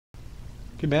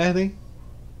Que merda, hein?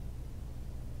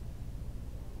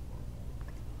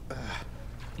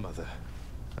 Mother,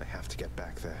 I have to get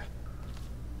back there.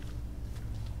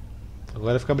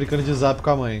 Agora é ficar brincando de zap com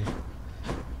a mãe.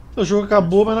 O jogo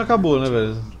acabou, mas não acabou, né,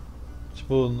 velho?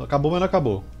 Tipo, acabou, mas não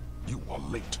acabou. You are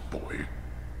late, boy.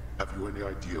 Have you any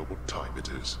idea what time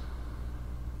it is?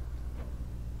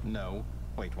 No.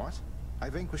 Wait, what?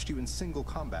 I vanquished you in single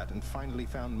combat and finally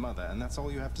found Mother, and that's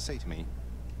all you have to say to me?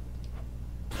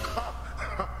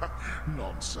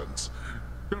 Nonsense.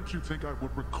 Don't you think I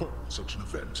would recall such an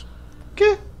event?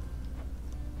 Que?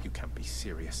 You can't be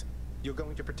serious. You're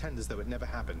going to pretend as though it never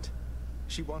happened.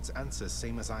 She wants answers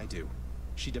same as I do.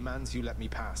 She demands you let me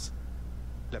pass.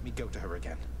 Let me go to her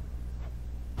again.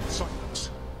 Silence.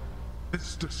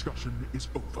 This discussion is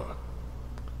over.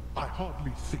 I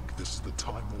hardly think this is the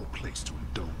time or place to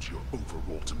indulge your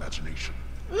overwrought imagination.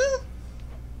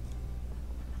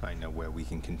 I know where we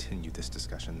can continue this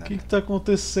discussion O then. que tá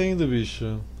acontecendo,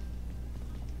 bicho?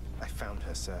 I found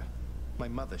her, sir. My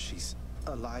mother, she's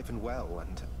alive and well,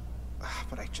 and...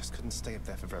 but I just couldn't stay up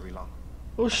there for very long.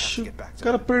 Oxi, o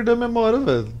cara perdeu a memória,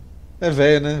 velho. É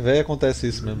velho, né? Velho acontece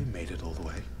isso You mesmo. really made it all the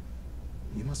way.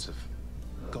 You must have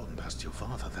gotten past your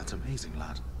father. That's amazing,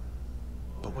 lad.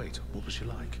 But wait, what was she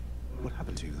like? What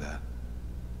happened to you there?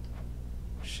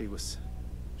 She was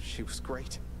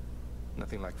great.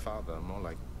 Nothing like father, more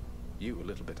like you a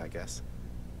little bit, I guess.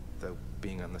 Though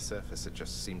being on the surface, it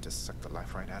just seemed to suck the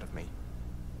life right out of me.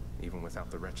 Even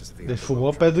without the wretches of the Ele fumou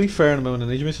a pé do inferno mesmo, não é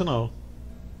nem dimensional.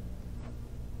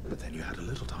 But then you had a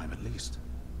little time at least.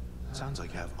 Sounds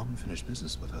like you have unfinished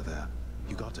business with her there.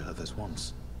 You got to her this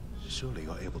once. Surely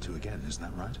you're able to again, isn't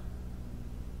that right?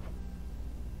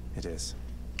 It is.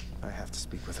 I have to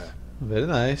speak with her. Very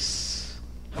nice.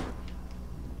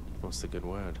 What's the good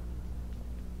word?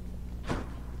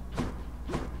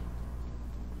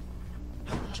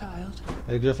 Child.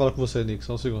 Ele que já fala com você, Nick,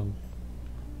 só um segundo.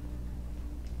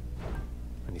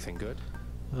 Anything good?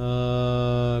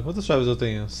 Quantas chaves eu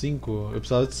tenho? 5? Eu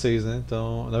precisava de 6, né?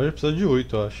 Então, na verdade eu preciso de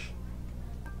 8, eu acho.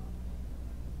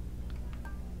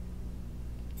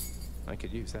 I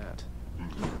could use that.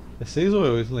 É 6 ou é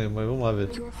 8, não lembro, mas vamos lá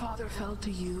ver. Your father fell to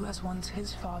you as once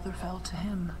his father fell to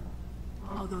him,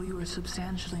 although you were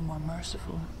substantially more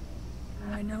merciful.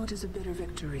 I know it is a bitter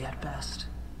victory at best.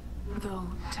 Though,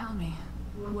 tell me,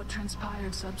 what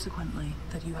transpired subsequently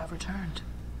that you have returned?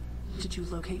 Did you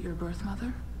locate your birth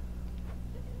mother?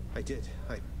 I did.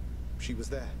 She was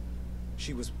there.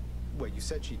 She was where you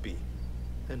said she'd be.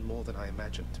 And more than I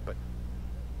imagined, but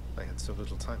I had so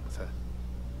little time with her.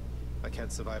 I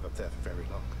can't survive up there for very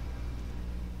long.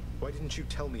 Why didn't you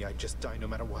tell me I'd just die no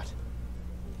matter what?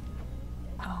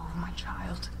 Oh, my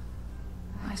child.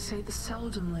 I say this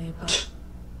seldomly, but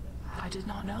I did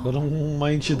not know. Quando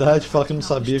uma entidade fala que não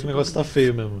sabia, que o negócio tá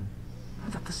feio mesmo.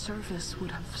 That the service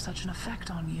would have such an effect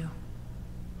on you.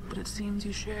 But it seems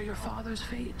you share your father's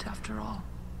fate, after all.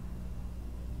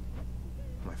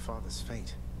 My father's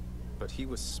fate. But he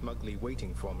was smugly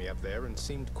waiting for me up there and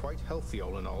seemed quite healthy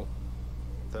all in all.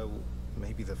 Though,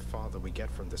 maybe the farther we get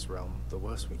from this realm, the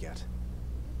worse we get.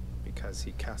 Because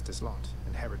he cast his lot,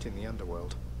 inheriting the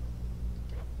underworld.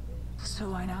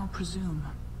 So I now presume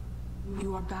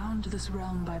you are bound to this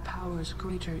realm by powers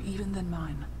greater even than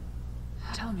mine.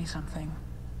 Tell me something.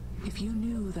 If you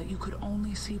knew that you could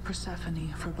only see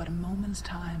Persephone for but a moment's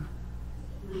time,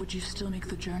 would you still make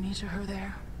the journey to her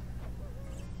there?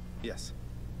 Yes.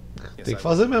 Tem que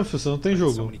fazer mesmo, senão não tem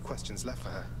jogo.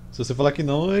 Se você falar que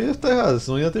não, ia estar errado,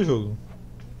 senão ia ter jogo.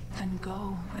 Then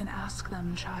go and ask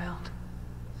them, child.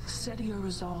 Steady your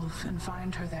resolve and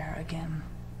find her there again.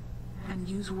 And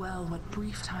use well what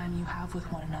brief time you have with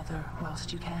one another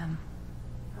whilst you can.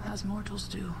 As mortals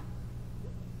do.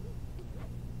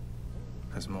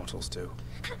 As mortals do.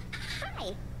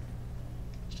 Hi!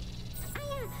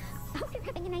 I hope you're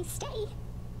having a nice stay.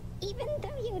 Even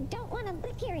though you don't want to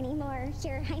live here anymore,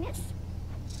 Your Highness.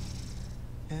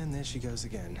 And there she goes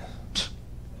again.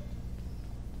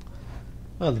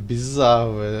 Mano,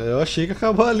 bizarro, velho. Eu achei que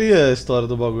acabou ali a história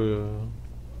do bagulho.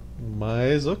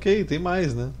 Mas ok, tem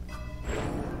mais, né?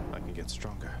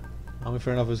 Alma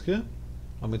infernal faz o quê?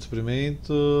 Aumento de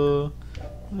suprimento.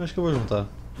 Acho que eu vou juntar.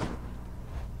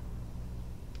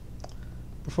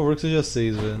 Por favor, que seja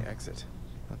 6, velho.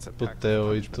 Até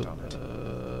 8.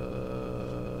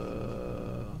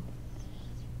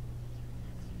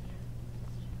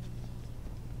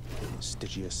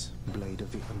 Stygius, blade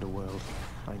of the underworld,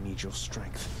 I need your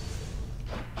strength.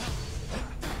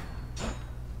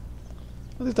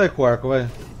 Vou tentar ir com o arco, vai.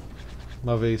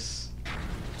 Uma vez.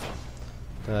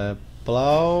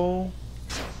 Plau.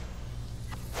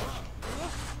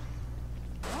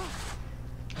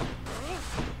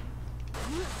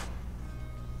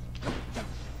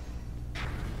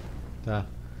 Tá.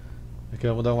 Aqui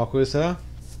vamos mudar alguma coisa, será?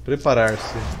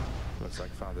 Preparar-se. Looks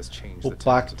like Father's changed O the terms of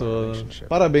pacto. our relationship.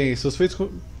 Parabéns, seus feitos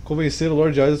convenceram o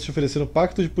Lord Isaac a te oferecer um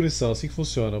pacto de punição. Assim que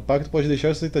funciona. O pacto pode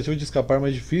deixar sua tentativa de escapar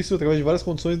mais difícil através de várias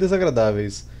condições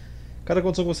desagradáveis. Cada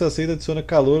condição que você aceita adiciona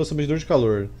calor ao seu medidor de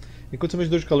calor. Enquanto seu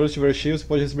medidor de calor estiver cheio, você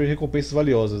pode receber recompensas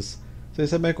valiosas. Você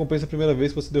recebe uma recompensa a primeira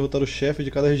vez que você derrotar o chefe de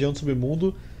cada região do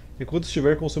submundo, enquanto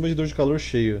estiver com o seu medidor de calor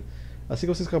cheio. Assim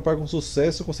que você escapar com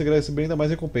sucesso, conseguirá receber ainda mais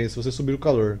recompensas se você subir o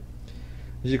calor.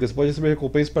 Dica: você pode receber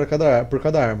recompensas por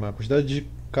cada arma. A quantidade de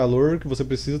calor que você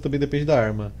precisa também depende da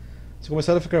arma. Se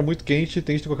começar a ficar muito quente,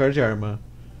 tente trocar de arma.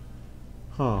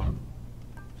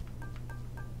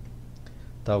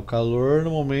 Tá, o calor no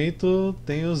momento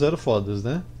tem o 0 fodas,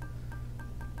 né?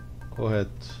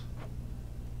 Correto.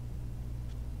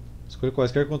 Escolha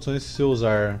quaisquer condições se eu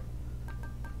usar.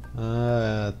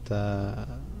 Ah, tá.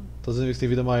 Todos os inimigos têm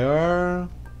vida maior.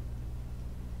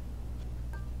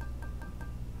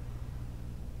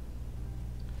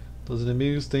 Todos os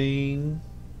inimigos têm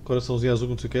coraçãozinho azul,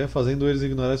 como você quer, fazendo eles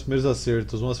ignorar os primeiros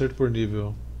acertos. Um acerto por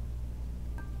nível.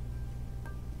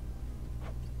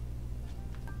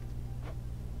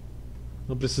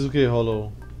 Não preciso o que,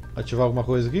 Hollow? Ativar alguma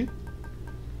coisa aqui?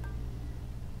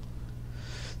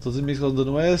 Todos os inimigos causam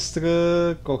dano extra.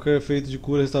 Qualquer efeito de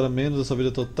cura restaura menos da sua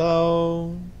vida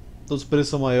total. Todos os preços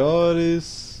são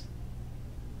maiores.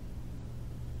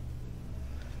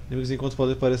 Inimigos em encontros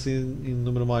podem aparecer em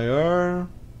número maior.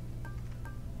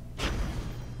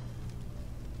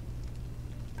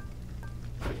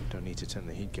 Don't need to turn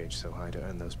the heat gauge so high to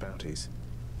earn those bounties.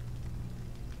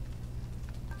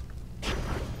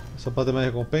 Só pra ter mais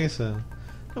recompensa?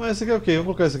 Não, mas esse aqui é ok, vou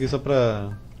colocar isso aqui só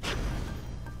pra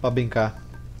brincar.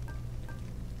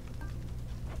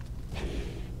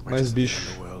 Mais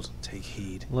bicho.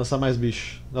 Vou lançar mais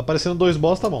bicho. Aparecendo 2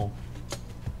 boss, tá bom.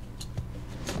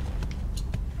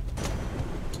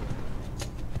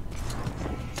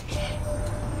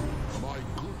 My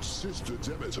good sister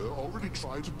Demeter already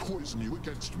tried to poison you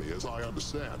against me, as I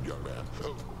understand, young man.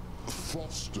 Oh,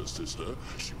 foster sister,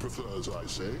 she prefers, I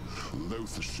say,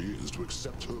 loath as she is to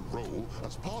accept her role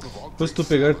as part of our Depois que tu great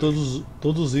pegar family.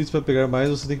 todos os itens pra pegar mais,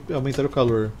 você tem que aumentar o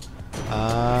calor.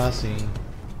 Ah, sim.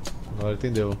 Agora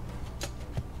entendeu.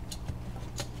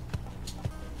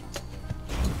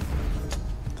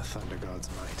 The Thunder God's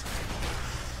might.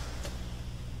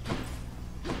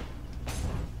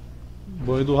 O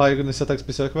bom do raio nesse ataque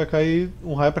especial é que vai cair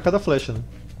um raio pra cada flecha, né?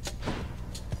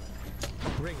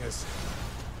 Ringers.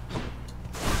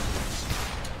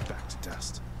 Back to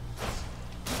dust.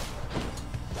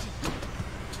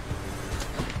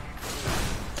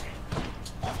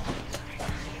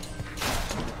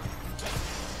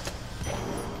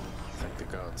 Thank the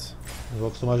gods. Não vou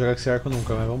acostumar a jogar com esse arco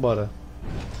nunca, mas vambora.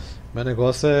 Meu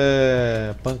negócio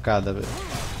é pancada, velho.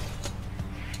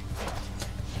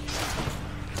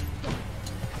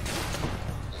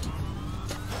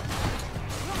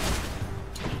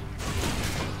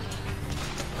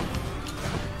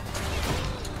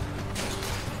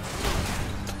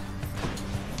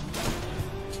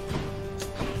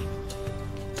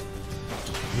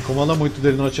 Me incomoda muito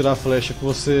dele não atirar a flecha com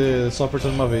você só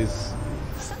apertando uma vez.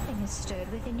 Something has stirred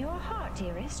within your heart,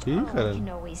 dearest. Ih, Oh, caralho. you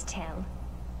can always tell.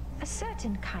 A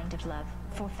certain kind of love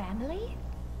for family?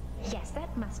 Yes, that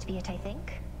must be it, I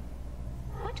think.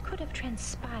 What could have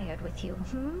transpired with you,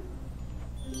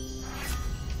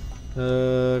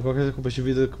 Qualquer recompensa de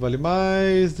vida que vale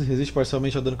mais. Resiste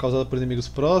parcialmente ao dano causado por inimigos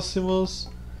próximos.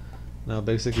 Não,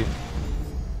 pega isso aqui.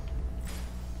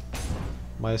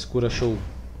 Mais cura show.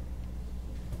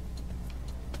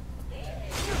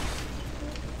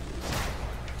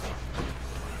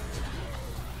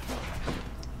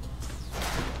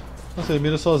 Nossa, ele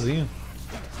mira sozinho.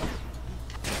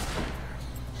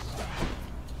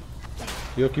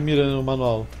 E eu aqui mirando no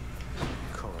manual.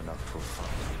 Cool enough for fun.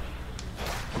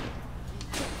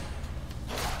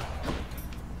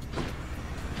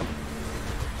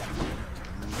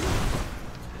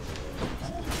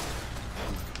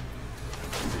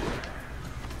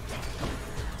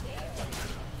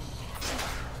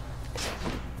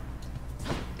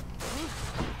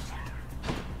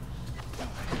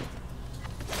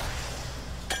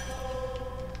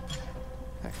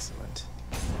 Excellent.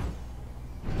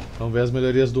 Vamos ver as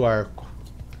melhorias do arco.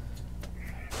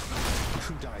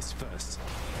 Who dies first?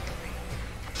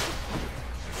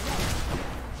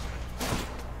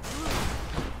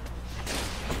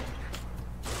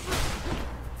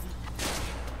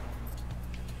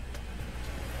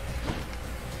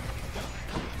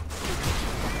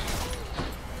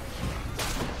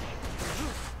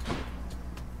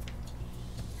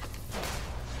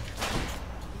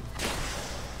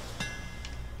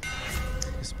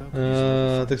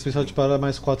 Ataque especial dispara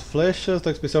mais 4 flechas.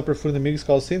 Ataque especial perfura inimigos,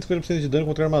 causa 150% de dano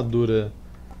contra a armadura.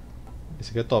 Esse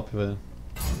aqui é top, velho.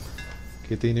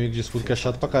 Aqui tem inimigo de escudo que é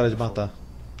chato pra cara de matar.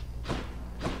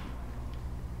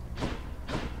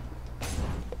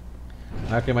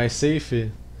 Arco é mais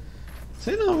safe?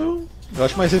 Sei não, viu? Eu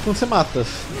acho mais safe quando você mata.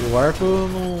 O arco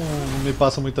não me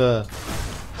passa muita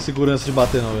segurança de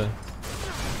bater não, velho.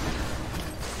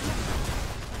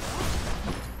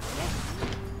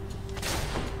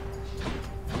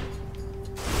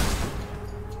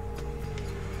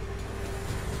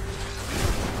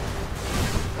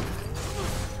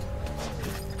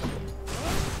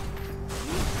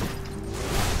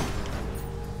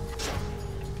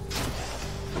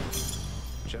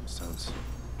 Gemstones.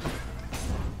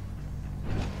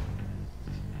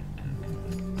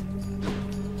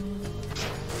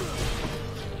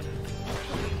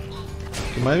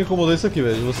 O que mais me incomodou é isso aqui,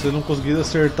 velho. Você não conseguir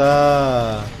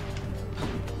acertar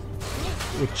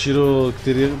o tiro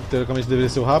que teoricamente deveria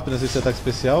ser o rápido, né? Esse ataque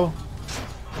especial,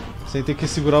 sem ter que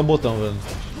segurar o botão, velho.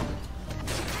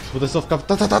 Se o botão só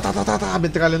ficava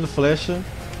metralhando flecha,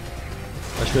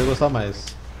 acho que eu ia gostar mais.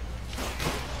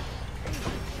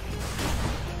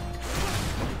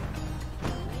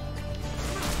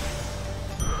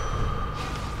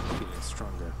 Feeling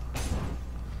stronger.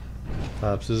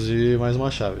 Tá, preciso de mais uma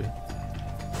chave.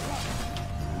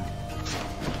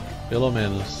 Pelo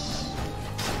menos.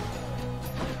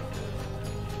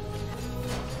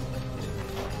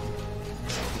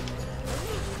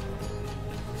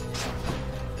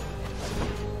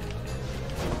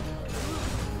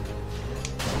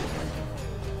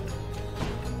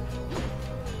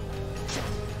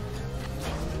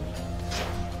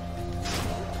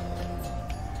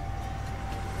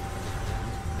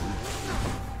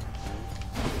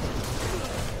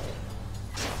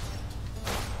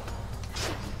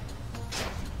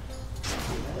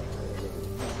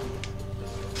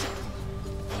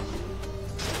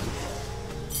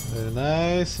 Very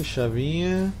nice,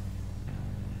 chavinha.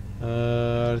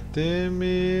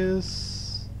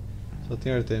 Artemis. Só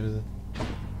tem Artemis, né?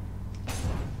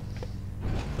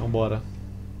 Então bora.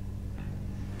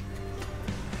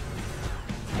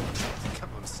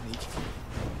 Come on, sneak.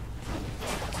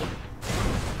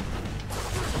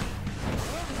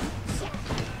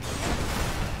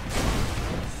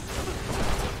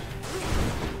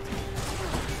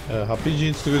 É,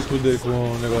 rapidinho destruiu o escudo dele com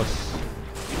o negócio.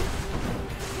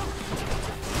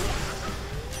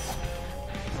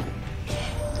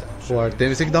 Pô,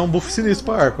 Artemis tem que dar um buff sinistro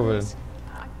pra arco, velho.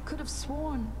 I could have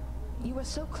sworn you were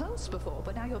so close before,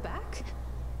 but now you're back.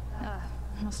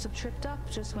 Must have tripped up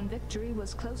just when victory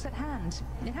was close at hand.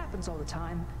 It happens all the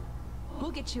time.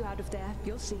 We'll get you out of there,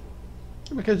 you'll see.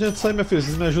 Como é que adianta sair, minha filha?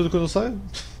 Vocês me ajudam quando eu saio?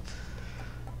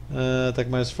 Ataque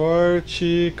mais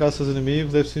forte, caça os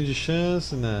inimigos, 10% de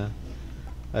chance, né?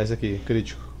 Ah, esse aqui,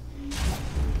 crítico.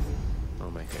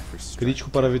 I'll make every strike. Crítico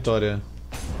para a vitória.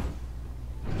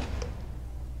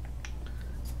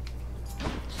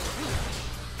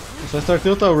 Eu só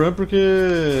startei o tal run porque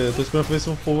eu tô esperando pra ver se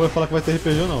o povo vai falar que vai ter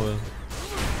RPG ou não, velho.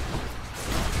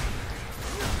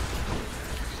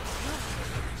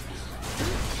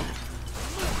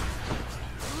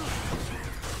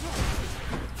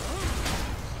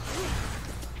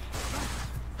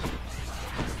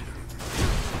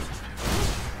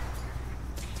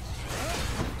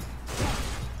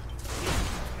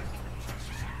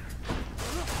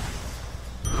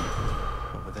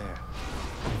 Over there.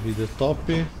 Vida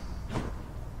top.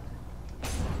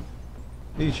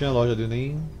 Ih, tinha loja ali,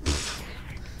 nem...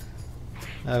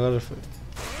 Ah, agora já foi.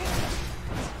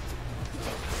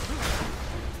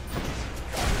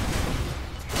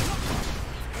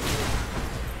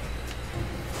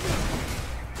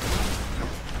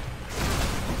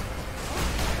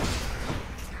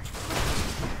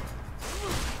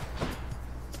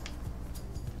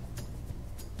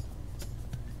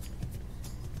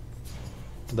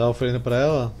 Dá oferenda pra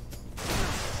ela?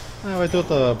 Ah, vai ter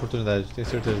outra oportunidade, tenho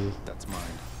certeza. That's mine.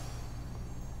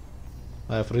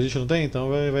 Ah, a Afrodite não tem? Então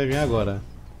vai ganhar agora.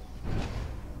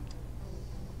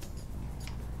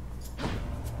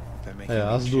 They're making É,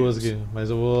 me as duas choose. aqui, mas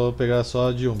eu vou pegar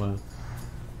só de uma.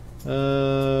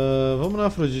 Vamos na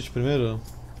Afrodite primeiro?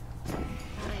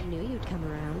 I knew you'd come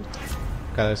around.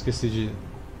 Cara, eu esqueci de...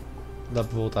 Dá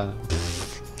pra voltar, né?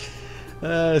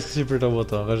 Esqueci de apertar o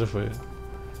botão, agora já foi.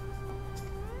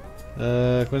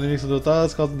 Quando inimigos são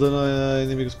derrotados, causa dano a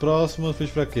inimigos próximos, fez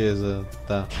fraqueza.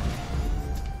 Tá.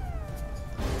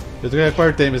 Eu tenho que ir com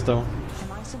Artemis então.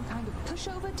 Am I some kind of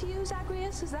pushover to you,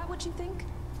 Zagreus? Is that what you think?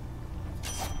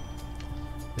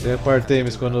 Eu tenho que ir com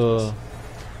Artemis quando...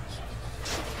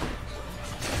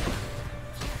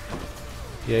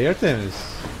 E aí, Artemis?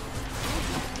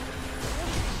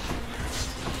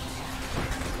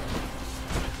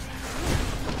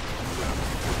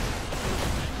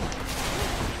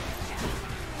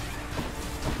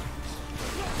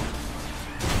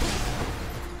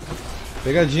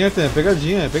 Pegadinha, Artemis,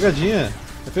 pegadinha, pegadinha.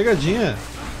 É pegadinha.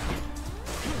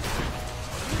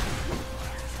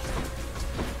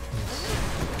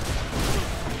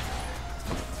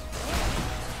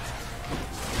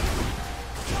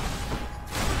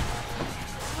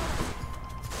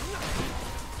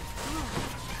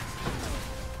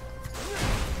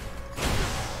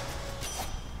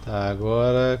 Tá,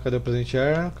 agora cadê o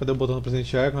presentear? Cadê o botão do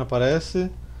presentear que não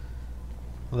aparece?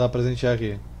 Não dá pra presentear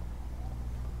aqui.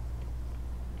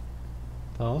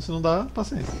 Então, se não dá,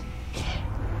 paciência.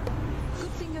 Good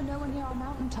thing you're nowhere near our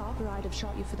mountaintop, or I'd have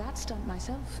shot you for that stunt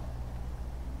myself.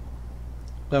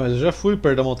 Ah, mas eu já fui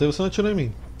perto da montanha e você não atirou em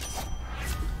mim.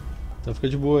 Então fica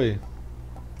de boa aí.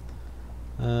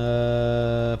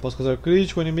 Posso causar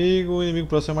crítico, o inimigo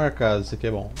próximo é marcado. Isso aqui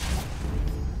é bom.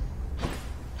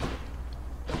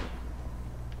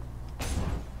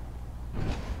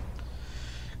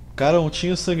 Cara, um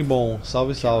tinha sangue bom.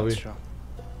 Salve, salve.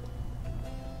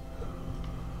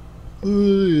 Ai,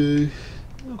 ai.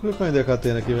 Vou colocar uma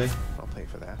DKT aqui, velho.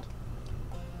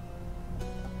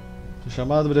 O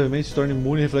chamado brevemente se torna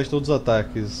imune e reflete todos os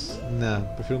ataques. Não,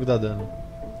 prefiro que dá dano.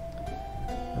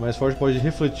 É mais forte, pode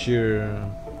refletir.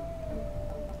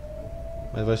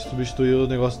 Mas vai substituir o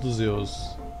negócio dos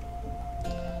Zeus.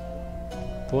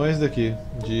 Põe esse daqui,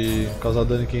 de causar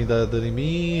dano em quem dá dano em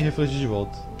mim e refletir de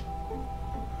volta.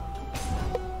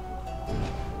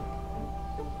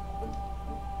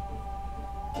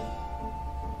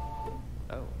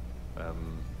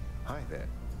 Hi there.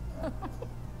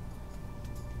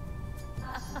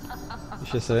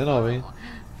 Ixi, essa aí é nova, hein?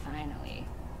 Finally.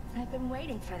 I've been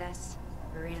waiting for this.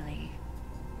 Really.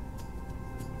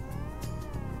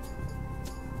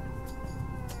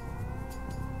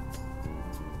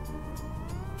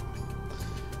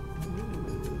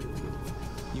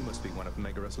 You must be one of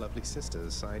Megaros' lovely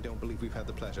sisters. I don't believe we've had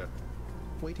the pleasure.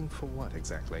 Waiting for what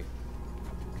exactly?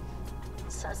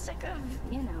 So sick of,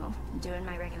 doing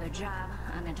my regular job,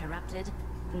 uninterrupted,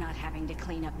 not having to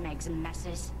clean up Meg's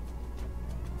messes.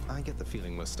 I get the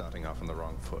feeling we're starting off on the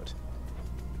wrong foot.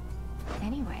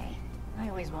 Anyway, I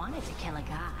always wanted to kill a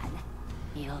god.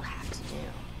 You'll have to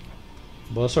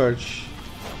do. Boa sorte.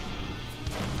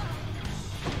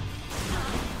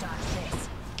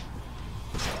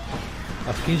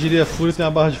 Quem diria, a Fúria tem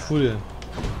uma barra de fúria.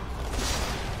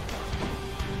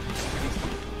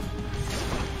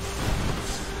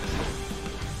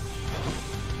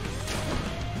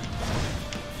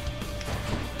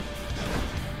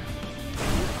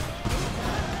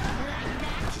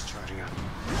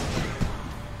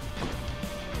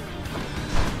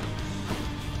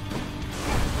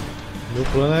 Meu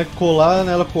plano é colar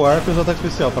nela com o arco e usar ataque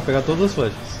especial pra pegar todas as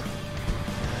flechas.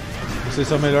 Não sei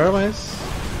se é o melhor, mas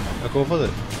é o que eu vou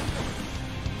fazer.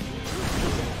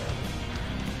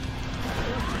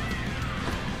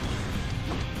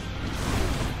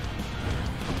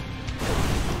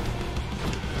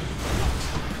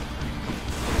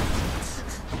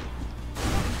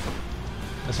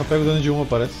 Eu só pego dano de uma,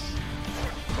 parece.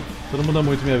 Tudo muda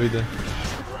muito minha vida.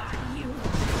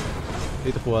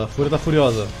 Eita, pô, a Fúria tá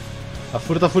furiosa. A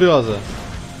Fúria tá furiosa.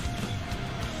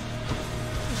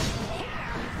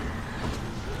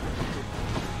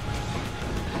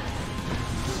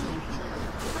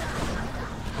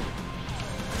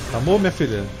 Amor, minha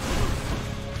filha?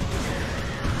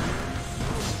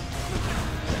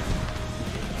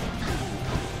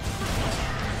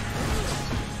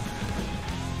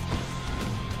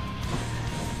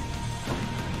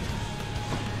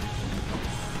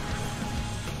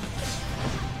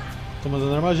 Tô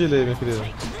mandando armadilha aí, minha querida.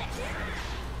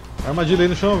 Armadilha aí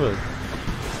no chão, velho.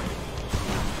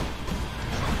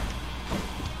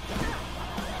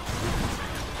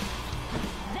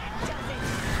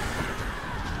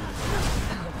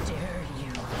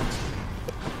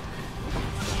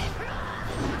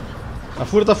 A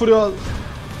Fúria tá furiosa.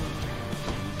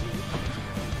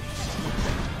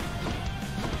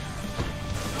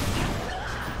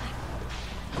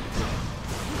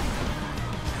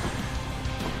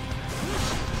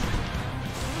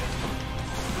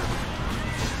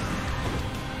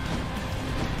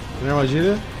 Minha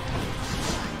armadilha.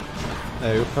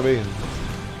 É, eu acabei indo.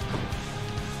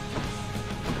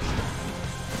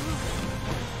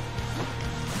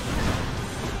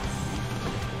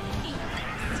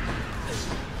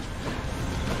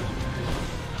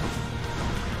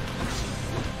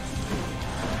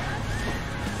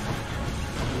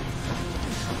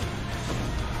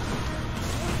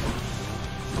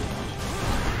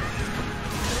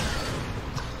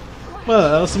 Mano,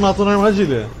 ela se matou na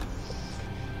armadilha.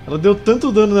 Ela deu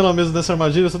tanto dano nela mesma nessa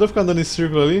armadilha, só deu ficar andando em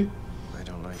círculo ali. I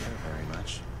don't like her very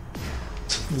much.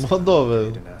 Mó dó,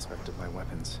 velho. An aspect of my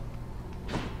weapons.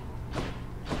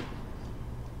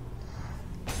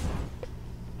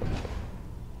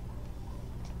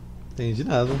 Entendi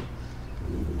nada.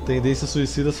 Tendências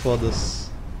suicidas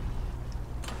fodas.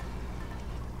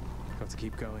 Got to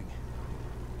keep going.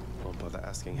 Won't bother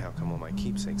asking how come all my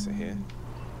keepsakes are here.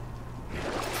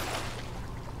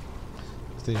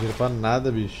 Não tem dinheiro pra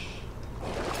nada, bicho.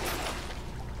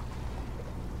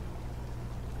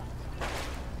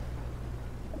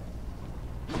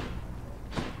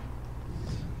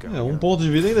 É, um ponto de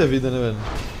vida ainda é vida, né, velho?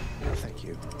 Thank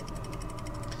you.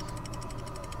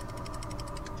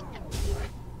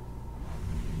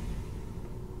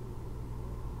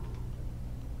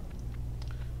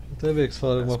 Deixa eu até ver que você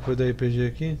falaram alguma coisa da RPG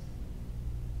aqui.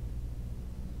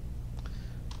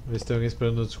 Ver se tem alguém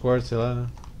esperando no Discord, sei lá, né?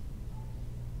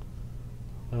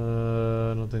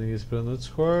 Não tem ninguém esperando no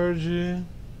Discord.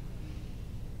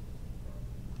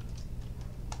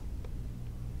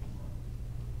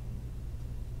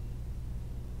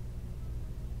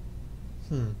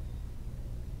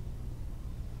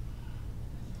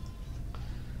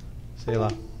 Sei lá.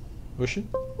 Oxi.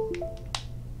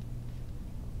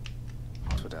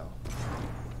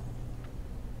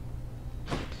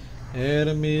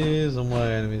 Hermes, vamos lá,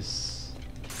 Hermes.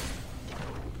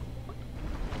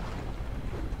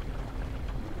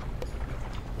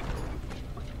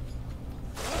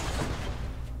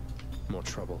 More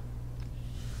trouble.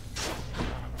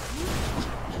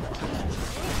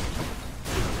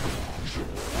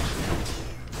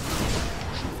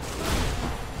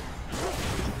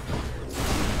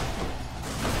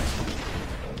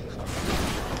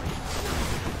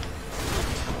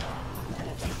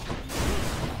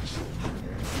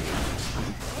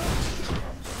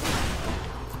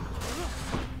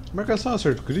 Marcação é um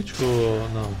acerto crítico ou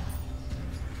não?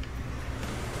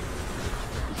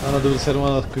 Ah, na dúvida se era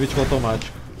uma crítico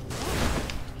automático.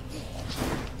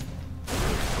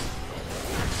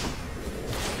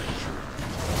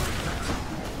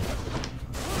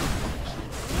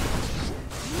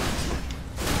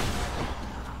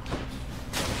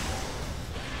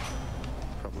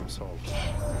 Problem solved.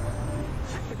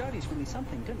 Aphrodite's really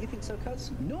something, don't you think so,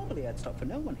 Cuz? Normally I'd stop for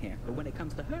no one here, but when it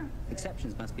comes to her,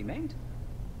 exceptions must be made.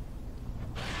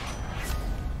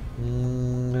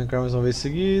 Arrancar mais uma vez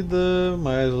seguida,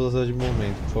 mais velocidade de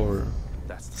movimento, por favor.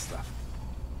 That's the stuff.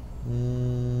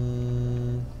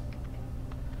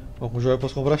 Bom, com o joia eu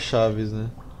posso comprar chaves, né?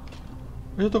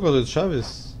 Eu já tô com as 8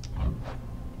 chaves?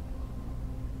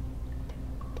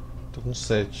 Tô com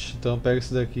 7, então pega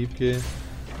esse daqui porque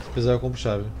se precisar eu compro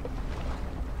chave.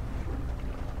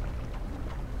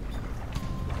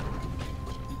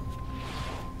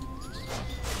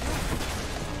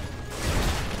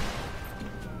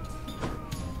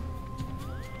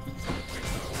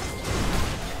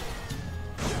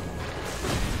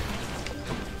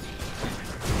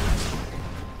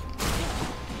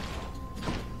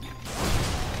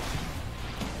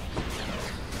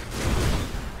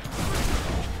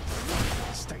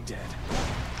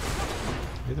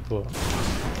 Eita porra.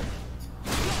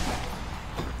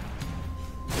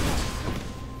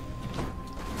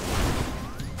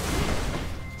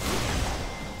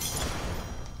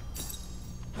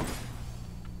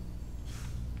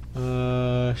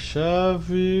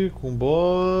 Chave com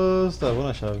boss. Tá, vou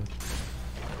na chave.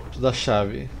 Vou dar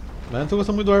chave. Mas não tô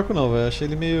gostando muito do arco não, velho. Achei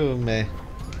ele meio meh.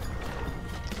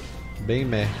 Bem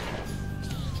meh.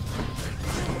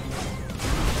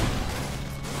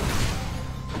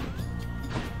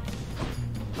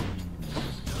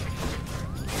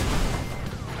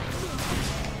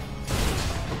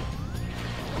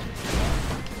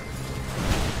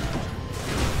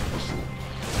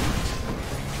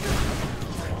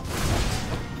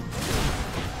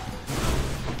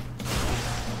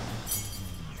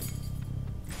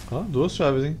 Ó, 2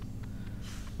 chaves, hein?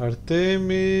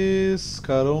 Artemis,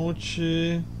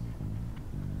 Caronte.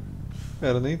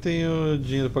 Cara, eu nem tenho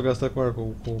dinheiro pra gastar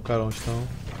com o Caronte, então.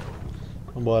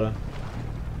 Vambora.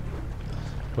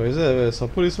 Pois é, velho, só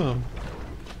por isso mesmo.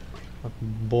 A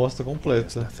bosta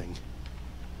completa.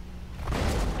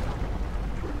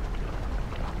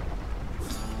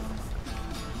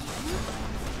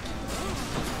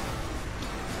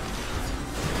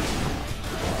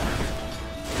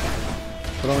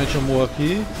 Provavelmente eu morro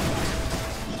aqui.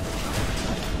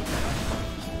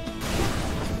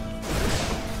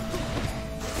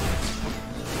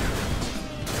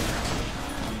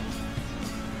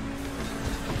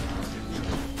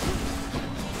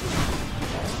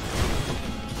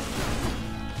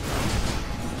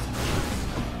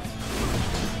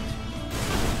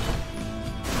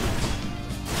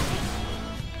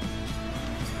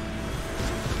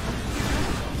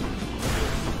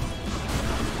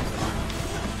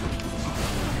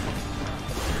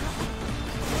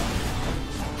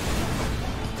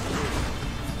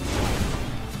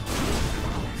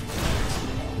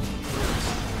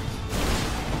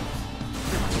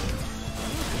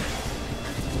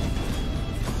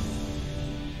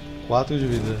 4 de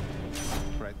vida.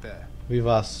 Right there.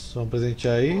 Vivaço. Vamos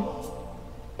presentear aí.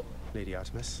 Lady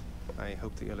Artemis, I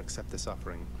hope that you'll accept this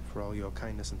offering for all your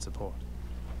kindness and support.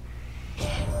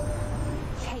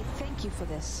 Hey, thank you for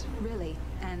this, really.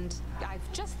 And I've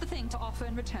just the thing to offer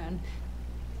in return.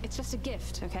 It's just a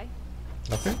gift, okay?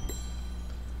 Ok.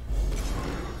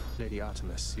 Lady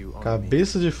Artemis, you honor me.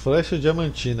 Cabeça de flecha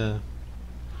diamantina.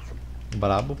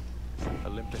 Brabo.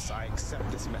 Olympus, I accept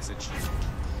this message.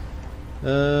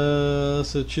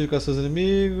 Seu tiro com seus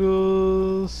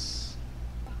inimigos.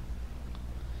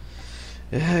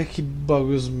 Que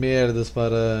bagulhos merdas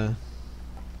para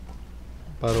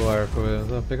o arco, velho.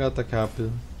 Vou pegar o ataque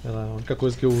rápido. É a única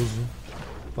coisa que eu uso.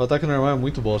 O ataque normal é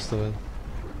muito bosta, velho.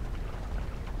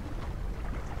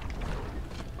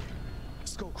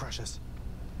 Skull crushes.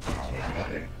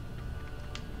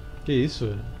 Que isso,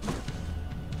 velho?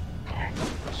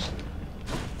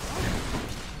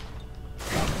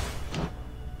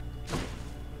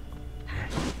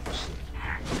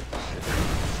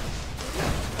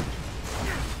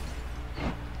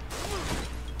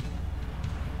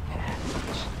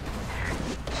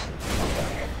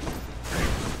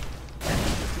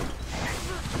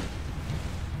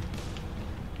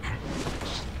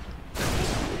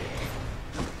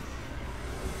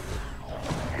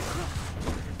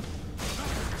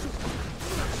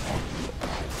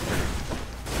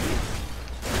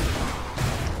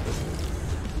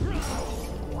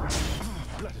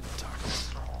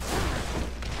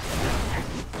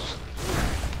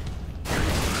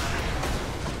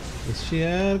 Este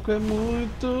arco é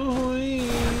muito ruim.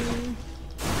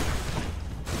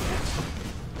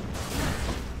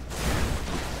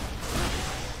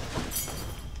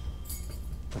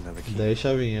 10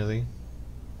 chavinhas, hein?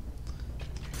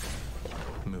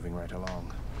 Moving right along.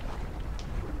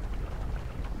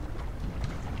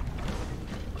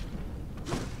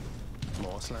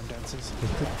 More slam dances.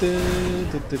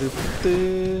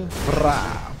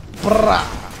 Prá, prá.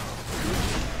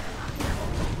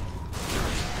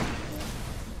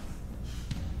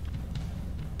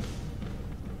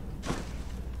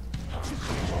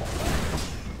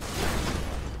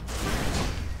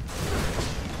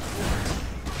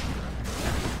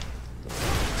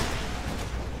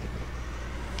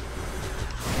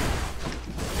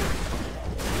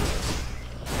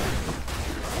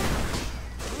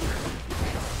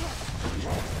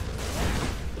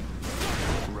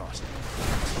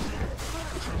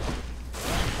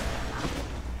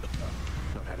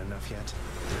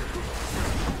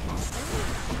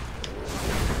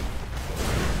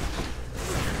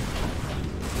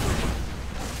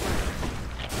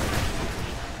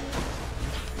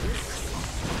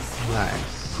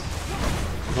 Nice.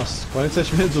 Nossa,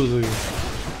 47 medusas aqui.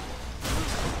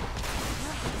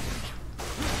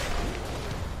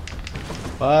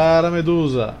 Para,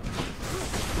 medusa.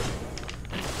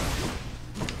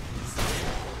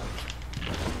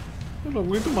 Eu não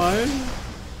aguento mais.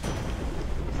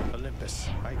 Olympus,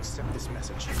 I accept this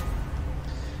message.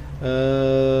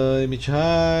 Emite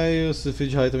raios. Os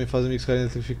efeitos de raio também fazem amigos ficarem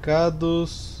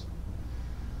eletrificados.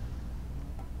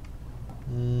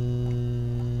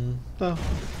 Tá.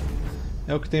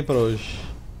 É o que tem pra hoje.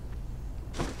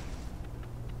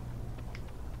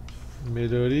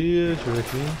 Melhoria, deixa eu ver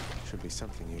aqui.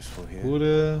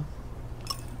 Cura.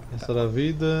 Restaurar a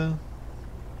vida.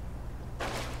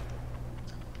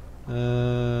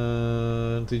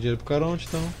 Não tem dinheiro pro Caronte,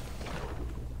 então.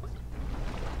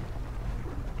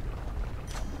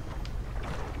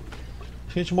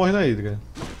 Acho que a gente morre na Hidra.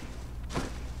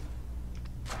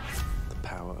 The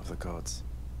power of the gods.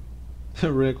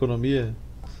 Reeconomia?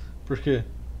 Por quê?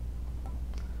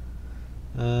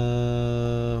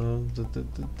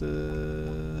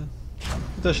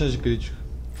 Muita chance de crítico.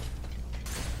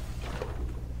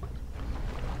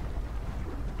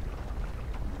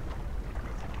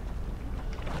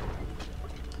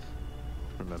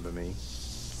 Remember me?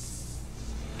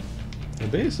 É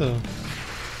bem isso? Como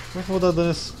é que eu vou dar dano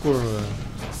nesse corno, velho?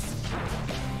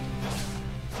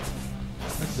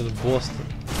 Ai, que dano bosta.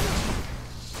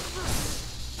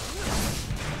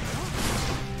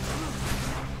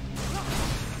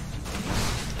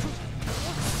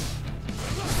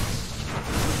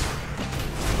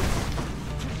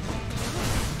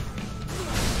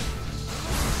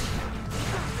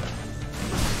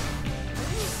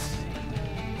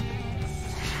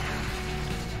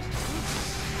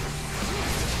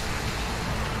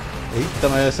 Eita,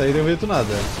 mas essa aí não veio nada.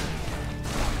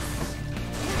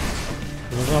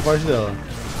 Vamos uma parte dela.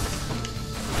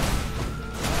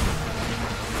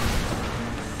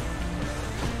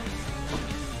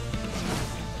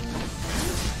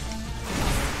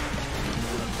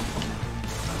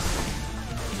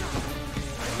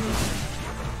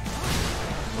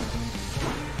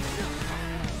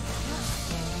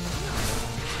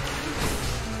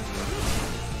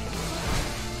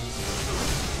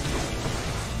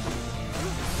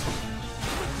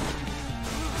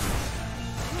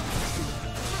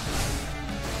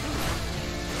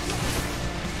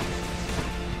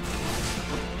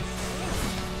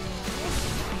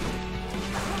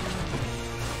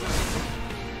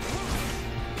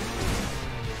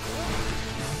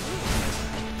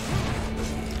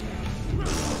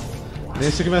 Nem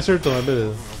esse aqui me acertou, mas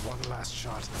beleza. One last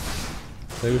shot.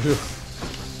 Segue o jogo.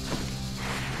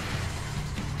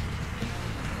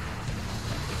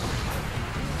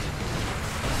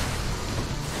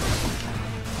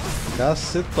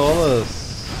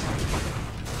 Cacetolas.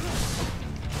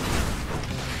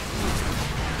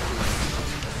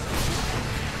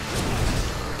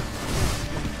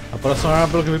 A próxima arma,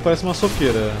 pelo que eu vi, parece uma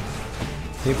soqueira.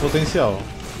 Tem potencial.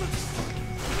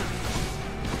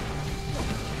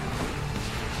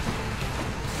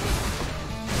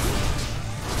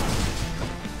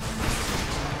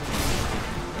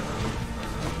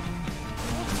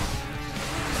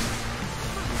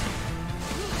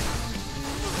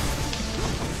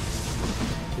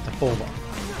 Eita pomba.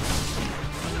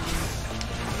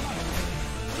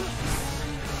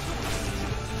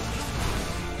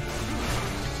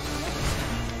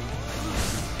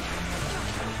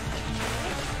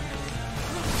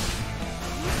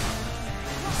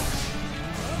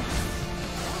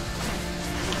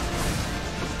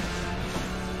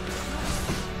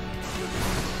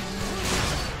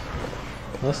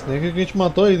 Nossa, nem que a gente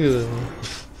matou ele.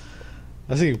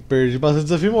 Assim, perdi bastante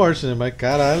desafio e morte, né? Mas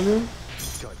caralho.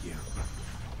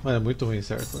 Mano, é muito ruim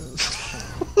esse arco.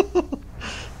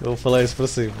 Eu vou falar isso pra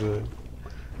sempre. Velho.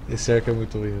 Esse arco é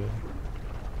muito ruim, velho.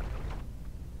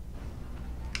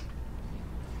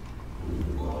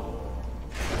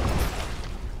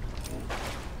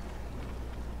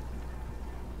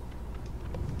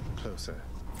 Closer.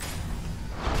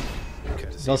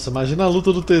 Nossa, imagina a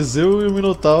luta do Teseu e o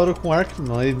Minotauro com arco.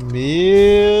 Não,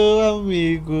 meu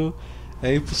amigo.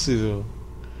 É impossível.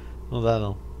 Não dá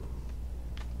não.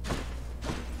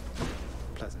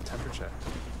 Pleasant temperature.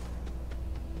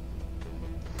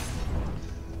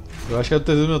 Eu acho que a do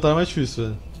Teseu e o Minotauro é mais difícil,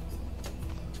 velho.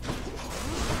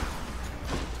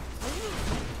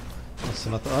 Nossa,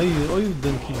 mata. Ai, olha o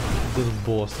dano que dano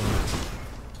bosta, mano.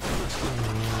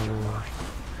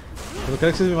 Eu não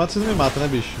quero que vocês me matam, né,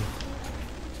 bicho?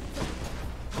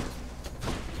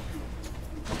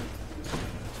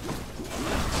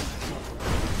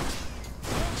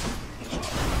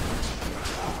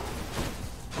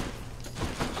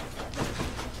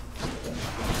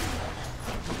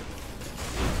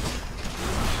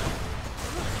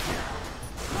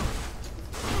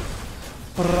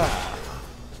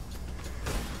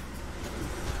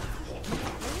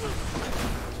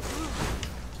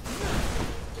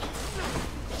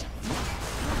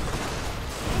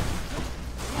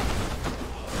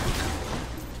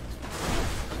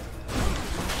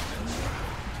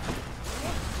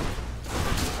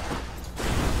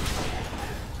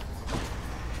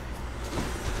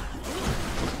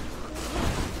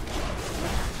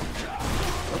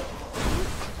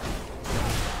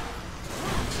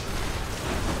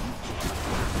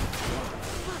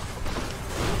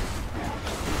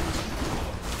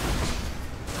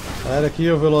 Era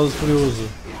aqui, ô Veloz Furioso.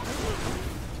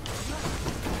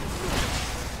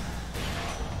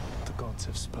 The gods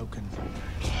have spoken.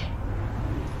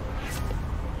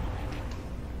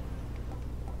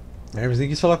 Hermes nem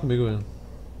quis falar comigo, velho.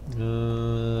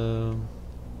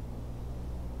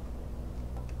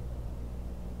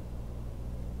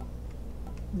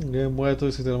 Ganhei moeda, tô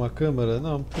esquentando uma câmera?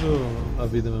 Não, por a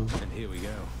vida mesmo. And here we go.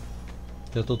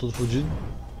 Já tô todo fodido.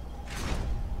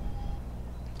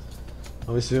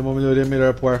 Vamos ver se vem uma melhoria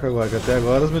melhor pro arco agora, que até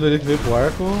agora as melhorias que veio pro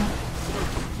arco...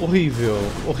 Horrível,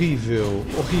 horrível,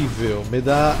 horrível. Me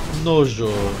dá nojo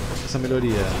essa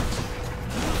melhoria.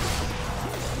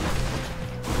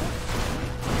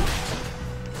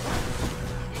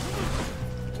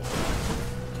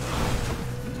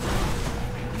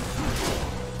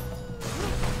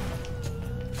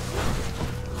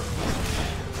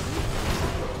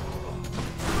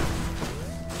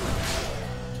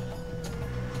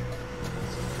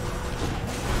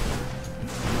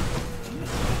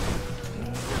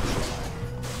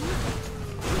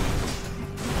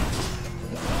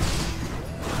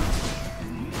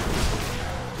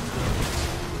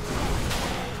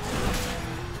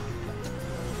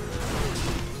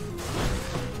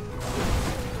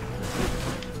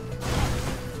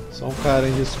 Só um cara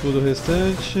em escudo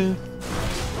restante.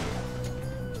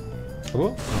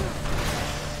 Acabou?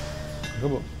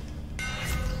 Acabou.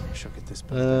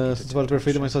 Se trabalho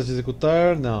perfeito é mais fácil de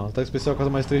executar. Não. Ataque especial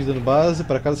causa mais 3 de dano base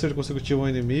para cada ser consecutivo ao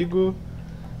inimigo.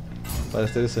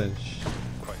 Parece interessante.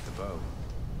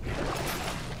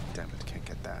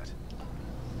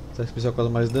 Ataque especial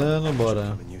causa mais dano,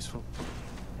 bora.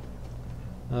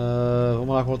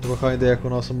 Vamos lá trocar uma ideia com o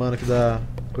nosso mano que dá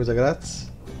coisa grátis.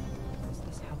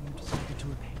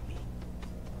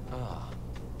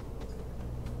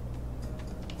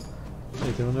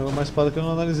 Tem uma espada que eu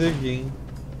não analisei aqui, hein.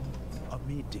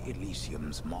 Amid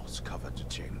Elysium's moss-covered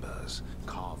chambers,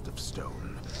 carved of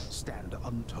stone, stand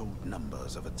untold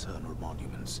numbers of eternal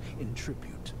monuments in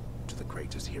tribute to the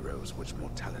greatest heroes which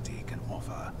mortality can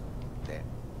offer. There.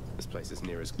 This place is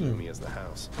near as gloomy as the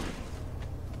house.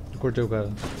 Cortei o cara.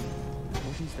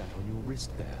 What is that on your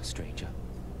wrist there, stranger?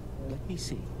 Let me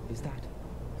see. Is that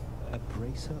a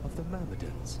bracer of the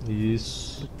Myrmidons?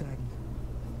 Isso. But then...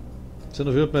 Você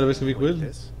não viu a primeira vez que eu vi com ele?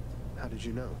 This? How did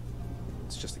you know?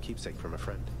 It's just a keepsake from a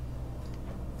friend.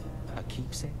 A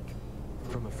keepsake?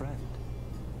 From a friend?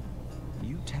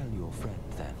 You tell your friend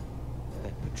then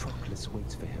that Patroclus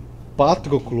waits for him.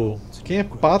 Patroclo? Quem é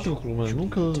Patroclo, mano?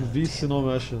 Nunca vi esse nome,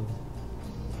 eu acho.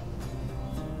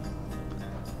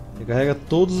 Ele carrega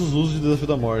todos os usos de Desafio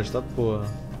da Morte, tá porra.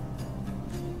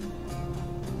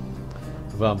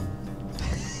 Vamos.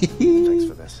 Thanks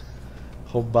for this.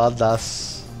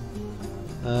 Roubadas.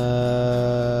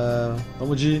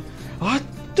 Vamos de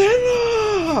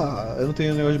Atena! Eu não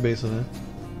tenho negócio de bênção, né?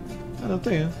 Ah, não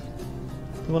tenho.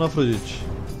 Então vou na Afrodite.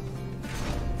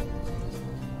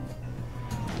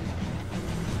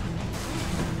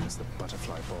 It's the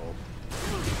butterfly ball.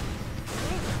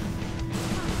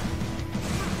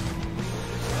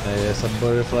 Essa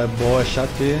Butterfly Ball é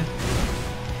chata.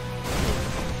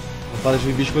 Não para de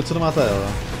vir bicho quando você não mata ela.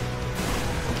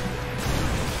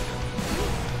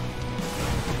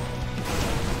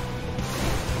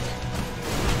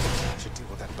 Should deal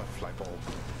with that butterfly ball.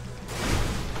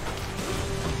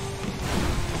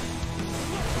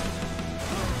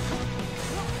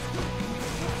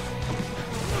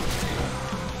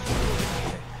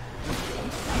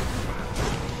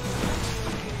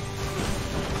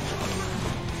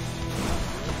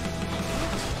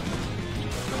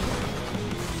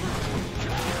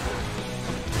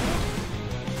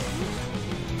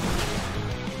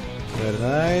 Very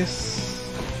nice.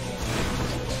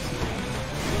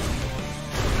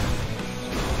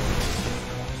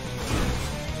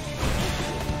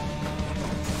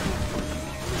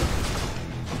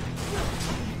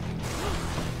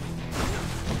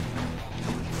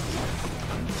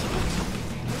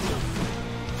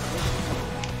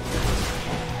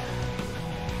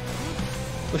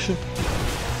 Poxa.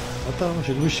 Ah tá,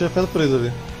 achei que o bicho tinha ficado preso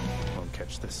ali. Won't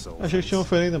catch this soul. Achei que tinha uma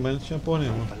oferenda, mas não tinha porra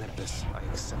nenhuma. Olympus, I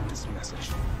accept this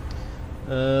message.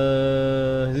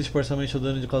 Resiste parcialmente ao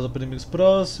dano de causa por inimigos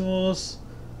próximos.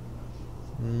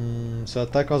 Seu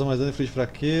ataque causa mais dano e inflige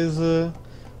fraqueza.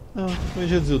 Não, também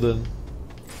já reduziu o dano.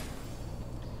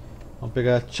 Vamos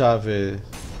pegar a Chave.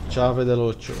 Chave del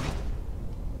Ocho.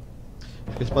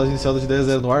 Acho que a espada inicial de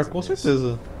 10-0 no ar, com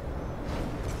certeza.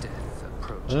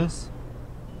 Hã?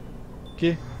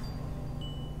 Que?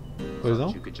 Pois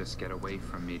não?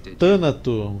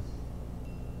 Thanato.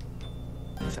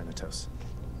 Thanatos.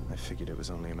 I figured it was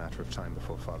only a matter of time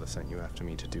before Father sent you after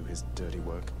me to do his dirty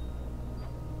work.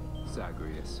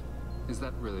 Zagreus, is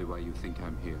that really why you think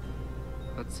I'm here?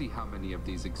 Let's see how many of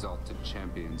these exalted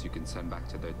champions you can send back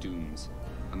to their dooms,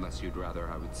 unless you'd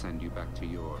rather I would send you back to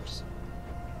yours.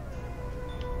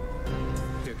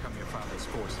 Here come your father's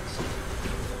forces.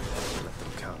 Let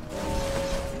them come.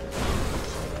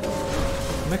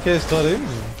 Como é que é a história aí?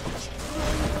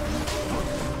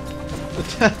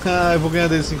 Eu vou ganhar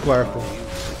dele 5 arcos.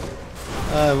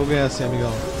 Ah, eu vou ganhar assim,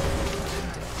 amigão.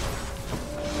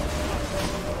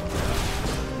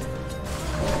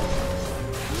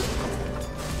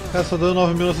 Cara, só deu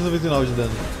 9.999 de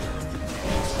dano.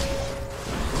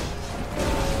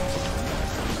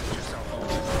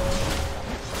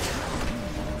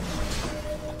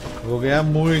 Vou ganhar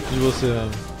muito de você,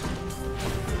 mano.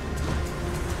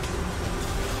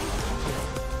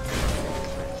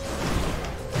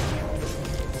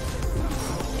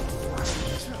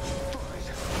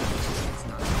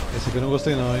 Esse aqui eu não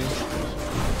gostei não, hein.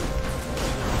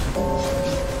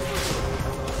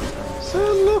 Você é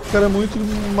louco, o cara é muito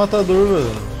matador,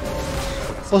 velho.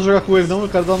 Posso jogar com ele não? O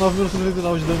cara dá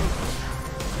 9.999 de dano.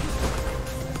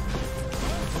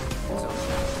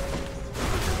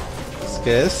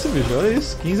 Esquece, bicho, olha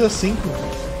isso, 15-5.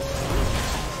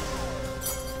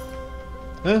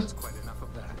 Hã?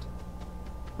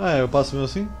 Ah, eu passo mesmo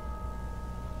assim?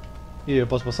 E eu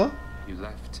posso passar? You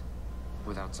left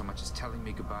without so much as telling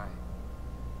me goodbye.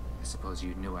 I suppose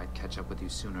you knew I'd catch up with you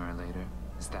sooner or later.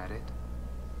 Is that it?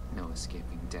 No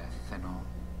escaping death and all.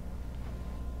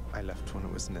 I left when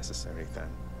it was necessary, then.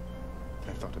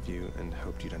 I thought of you and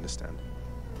hoped you'd understand.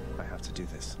 I have to do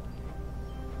this.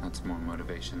 That's more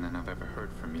motivation than I've ever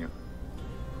heard from you.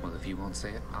 Well, if you won't say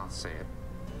it, I'll say it.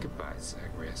 Goodbye,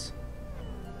 Zagreus.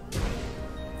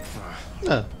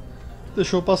 É,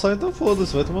 deixou eu passar então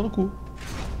foda-se, vai tomar no cu.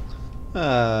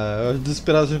 Ah, eu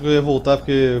desesperado achando que eu ia voltar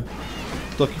porque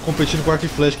tô aqui competindo com arco e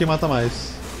flecha, quem mata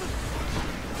mais.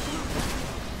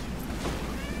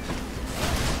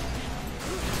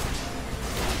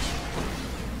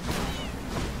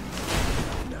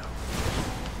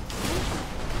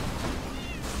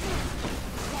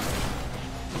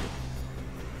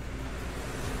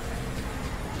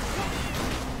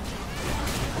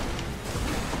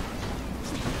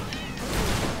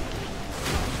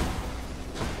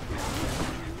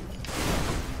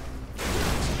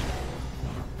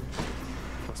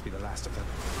 Must be the last of them.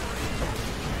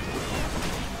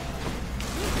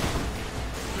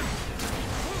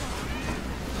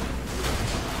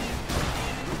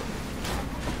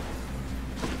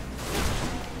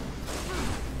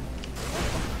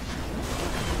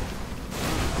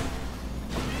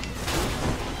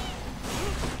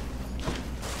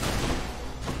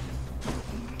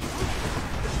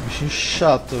 Bichinho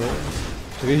chato, velho.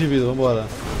 3 de vida, vambora.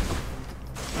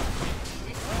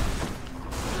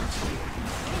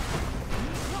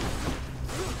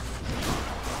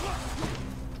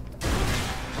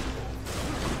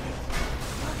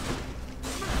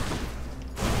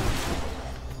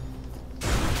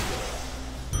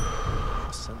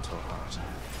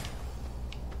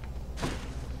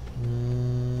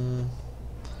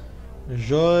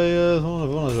 Joias,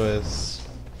 vamos nas joias.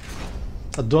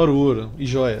 Adoro ouro e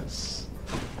joias.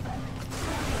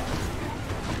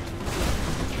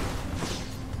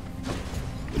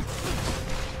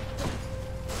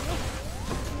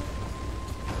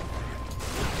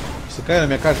 Isso cai na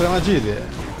minha carta de armadilha.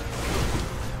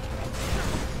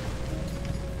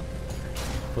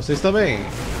 Vocês também.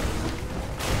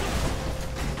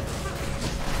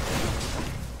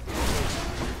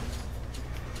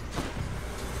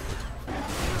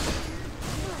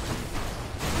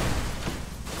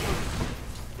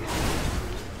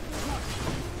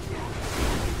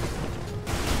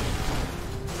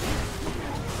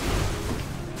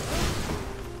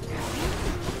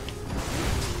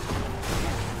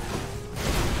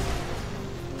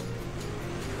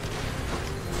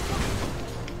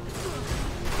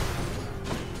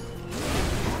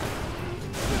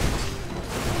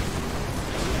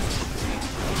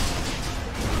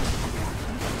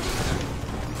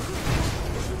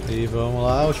 E vamos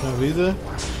lá, última vida.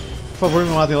 Por favor, me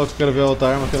matem logo que eu quero ver a outra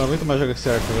arma, que eu não aguento mais jogar esse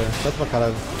arco, velho. Chato pra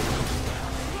caralho.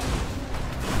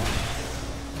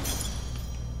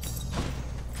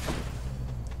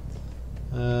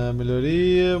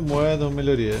 Melhoria, moeda ou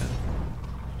melhoria?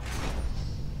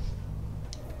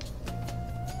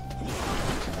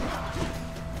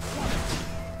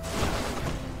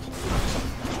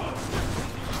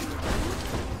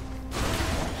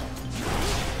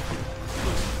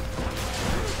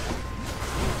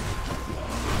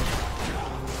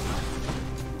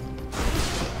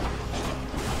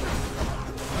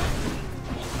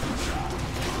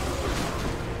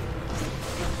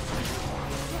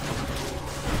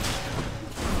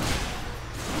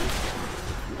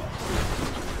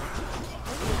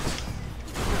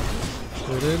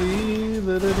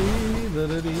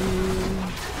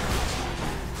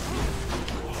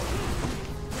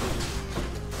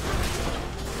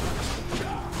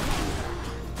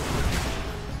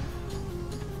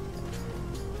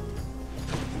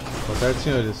 Tá certo,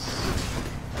 senhores.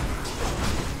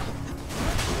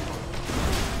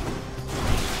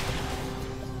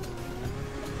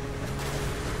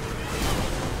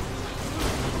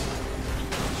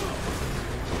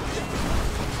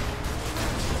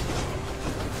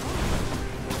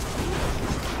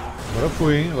 Agora eu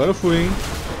fui, hein? Agora eu fui, hein?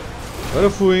 Agora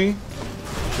eu fui, hein?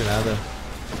 Não foi nada.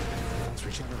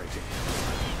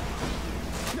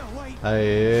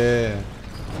 Aê!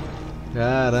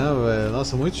 Caramba, velho.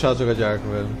 Nossa, muito chato jogar de arco,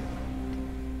 velho.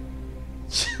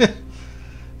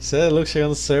 Você é louco chegar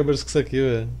nos Cerberus com isso aqui,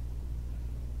 velho.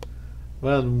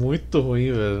 Mano, muito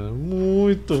ruim, velho.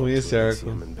 Muito ruim esse arco.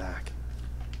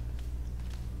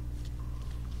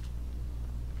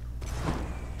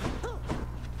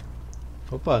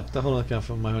 Opa, o que tá rolando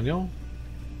aqui? Uma reunião?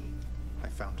 I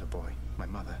found her boy, my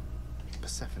mother.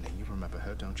 Persephone, you remember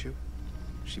her, don't you?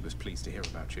 She was pleased to hear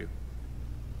about you.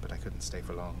 But I couldn't stay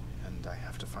for long, and I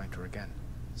have to find her again.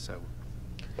 So,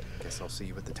 guess I'll see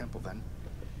you at the temple then.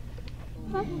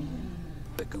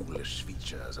 The ghoulish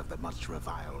features of the much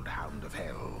reviled Hound of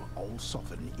Hell all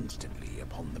soften instantly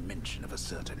upon the mention of a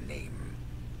certain name.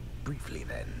 Briefly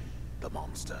then, the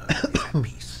monster is at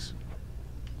peace.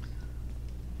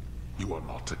 You are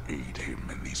not to aid him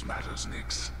in these matters,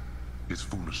 Nyx. His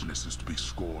foolishness is to be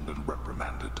scorned and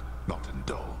reprimanded, not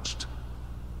indulged.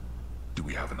 Do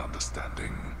we have an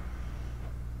understanding?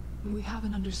 We have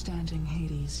an understanding,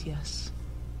 Hades, yes.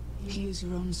 He is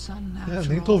your own son,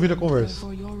 nem tô ouvindo a conversa.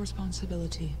 therefore your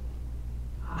responsibility.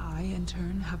 I, in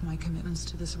turn, have my commitments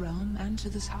to this realm and to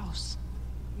this house.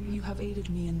 You have aided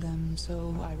me in them,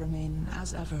 so I remain,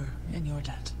 as ever, in your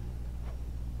debt.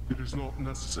 It is not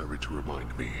necessary to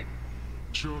remind me.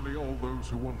 Surely all those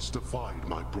who once defied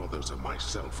my brothers and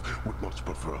myself would much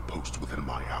prefer a post within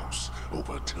my house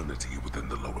over eternity within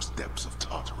the lowest depths of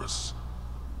Tartarus.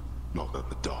 Not that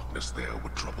the darkness there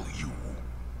would trouble you.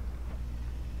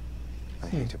 I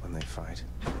hate it when they fight.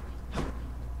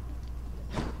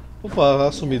 Opa,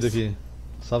 a sumida aqui.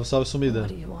 Salve, salve, sumida. What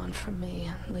do you want from me?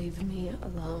 Leave me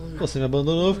alone. Pô, você me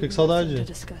abandonou, fiquei com saudade. To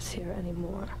discuss here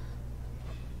anymore.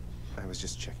 I was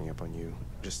just checking up on you.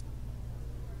 Just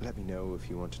let me know if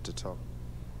you wanted to talk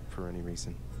for any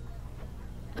reason.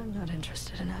 I'm not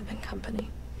interested in having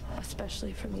company,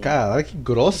 especially from you. Caralho, que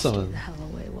grossa, mano. Stay the hell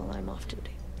away while I'm off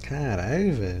duty.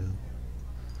 Caralho, velho.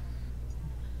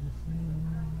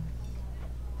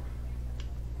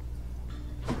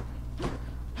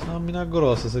 É uma mina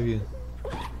grossa essa aqui.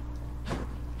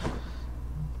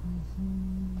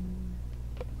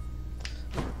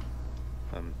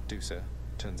 Sir.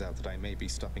 Turns out that I may be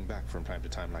stopping back from time to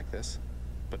time like this,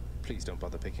 but please don't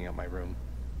bother picking up my room.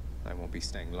 I won't be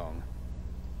staying long.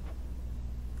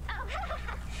 Oh,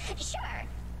 sure.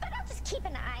 But I'll just keep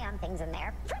an eye on things in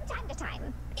there from time to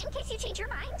time, in case you change your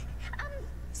mind.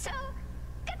 So,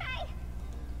 goodbye.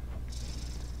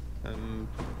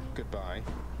 Goodbye.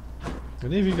 Eu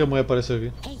nem vi que a mulher apareceu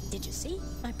aqui. Hey, did you see?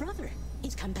 My brother.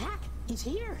 He's come back. He's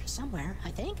here somewhere, I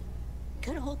think.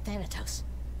 Good old Thanatos.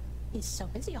 He's so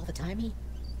busy all the time, he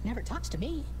never talks to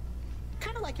me.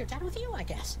 Kind of like your dad with you, I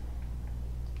guess.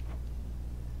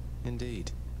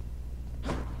 Indeed.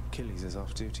 Achilles is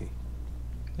off duty.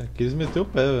 Achilles meteu o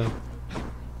pé, velho.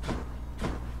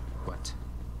 What?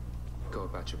 Go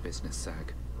about your business,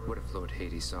 Zhang. What if Lord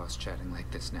Hades saw us chatting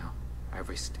like this now? I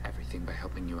risked everything by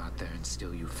helping you out there and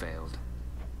still you failed.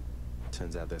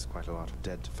 Turns out there's quite a lot of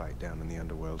dead to fight down in the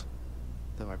underworld.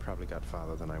 Though I probably got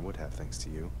farther than I would have thanks to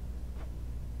you.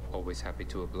 Always happy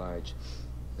to oblige,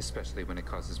 especially when it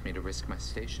causes me to risk my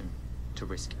station, to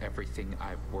risk everything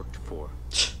I've worked for.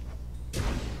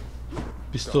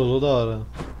 Pistolou da hora.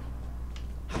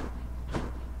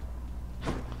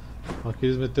 Aqui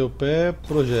eles meteu o pé,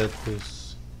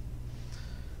 projetos.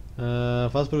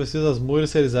 Faça profecias das moiras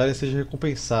se realizarem, seja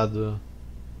recompensado.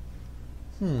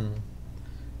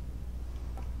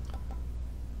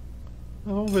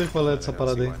 Vamos ver qual é dessa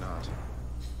parada aí.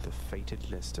 The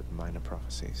fated list of minor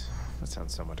prophecies. That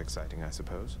sounds somewhat exciting, I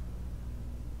suppose.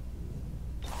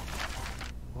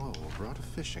 Whoa, rod of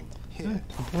fishing. Here.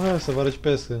 Essa vara de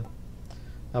pesca.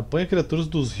 Apanha criaturas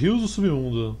dos rios do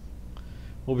submundo.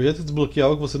 O objeto que desbloqueia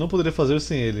algo que você não poderia fazer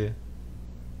sem ele.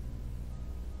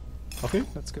 Ok.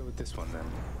 Let's go with this one then.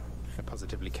 I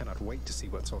positively cannot wait to see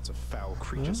what sorts of foul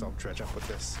creatures I'll dredge up with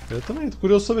this. Eu também, tô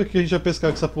curioso saber o que a gente vai pescar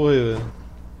com essa porra aí, velho.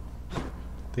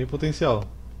 Tem potencial.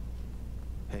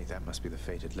 Hey, that must be the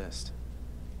fated list.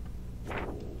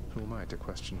 Who am I to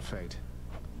question fate?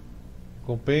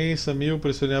 Compensa 1000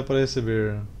 pressionar para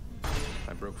receber.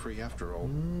 I broke free after all.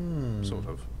 Sort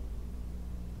of.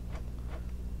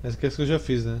 Essa aqui é essa que eu já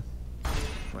fiz, né?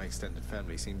 My extended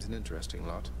family seems an interesting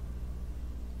lot.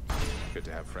 Good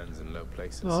to have friends in low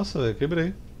places. Nossa, velho,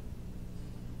 quebrei.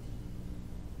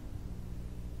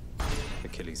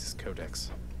 Achilles' codex.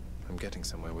 I'm getting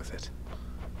somewhere with it.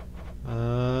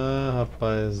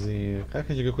 Rapazinho. Cara,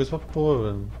 que diga coisa pra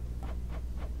porra, velho.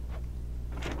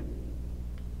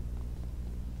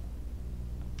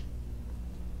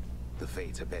 The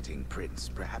fate-abetting prince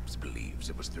perhaps believes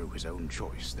it was through his own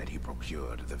choice that he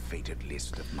procured the fated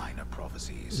list of minor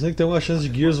prophecies. Você tem que ter uma chance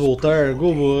de Gears voltar.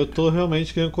 Gobo, eu tô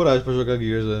realmente querendo coragem pra jogar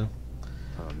Gears, velho.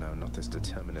 Oh no, not this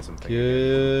determinism thing.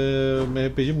 Porque eu me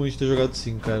arrependi muito de ter jogado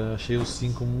 5, cara. Achei o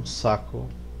 5 um saco.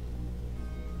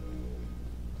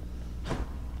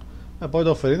 Pode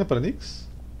dar oferenda para Nix?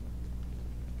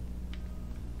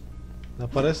 Não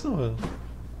aparece não, velho.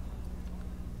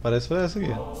 Parece pra essa aqui.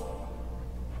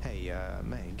 Hey,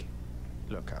 Meg.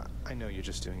 Look, I know you're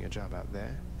just doing your job out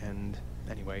there, and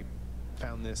anyway,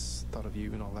 found this, thought of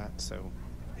you and all that, so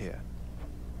here.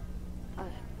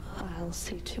 I'll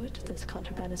see to it this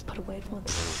contraband is put away at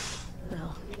once.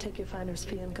 Now, take your finder's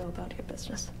fee and go about your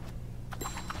business.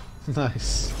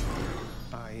 Nice.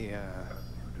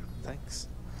 Thanks.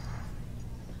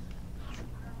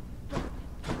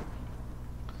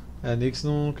 A Nix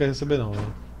não quer receber não,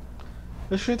 velho.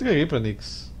 Acho que eu entreguei pra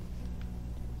Nix.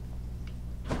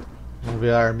 Vamos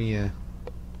ver a arminha.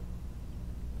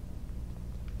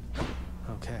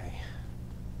 Okay.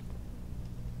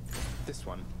 This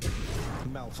one.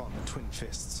 Malphon the Twin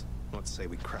Fists. Let's say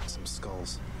we crack some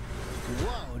skulls.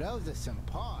 Whoa, those are some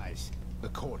paws. The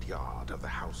courtyard of the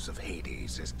House of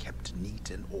Hades is kept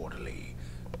neat and orderly,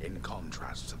 in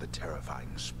contrast to the terrifying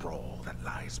sprawl that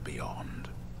lies beyond.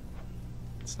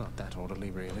 It's not that orderly,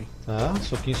 really. Tá,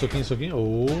 soquinho, soquinho, soquinho.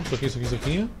 Oh, soquinho, soquinho,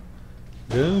 soquinho.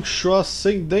 Gancho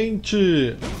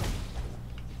ascendente.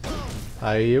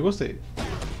 Aí eu gostei.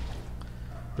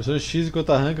 Pressione X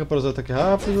enquanto arranca para usar ataque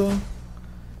rápido.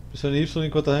 Pressione Y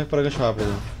enquanto arranca para gancho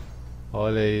rápido.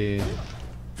 Olha aí.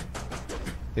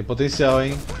 Tem potencial,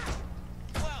 hein?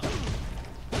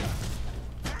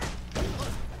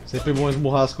 Sempre bom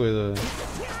esmurrar as coisas.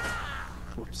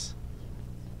 Ups.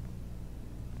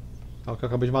 Olha que eu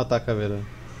acabei de matar a caveira.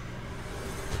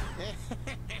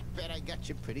 Bet I got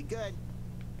you pretty good.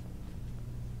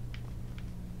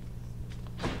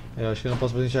 Eu acho que eu não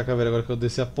posso presentear a caveira agora que eu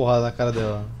desci a porrada na cara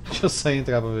dela. Deixa eu sair e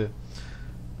entrar pra ver.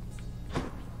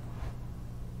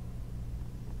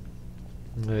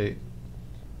 Aí.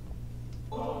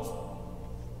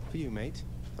 For you, mate.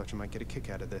 Thought you might get a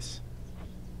kick out of this.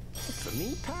 For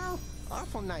me, pal?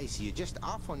 Awful nice of you, just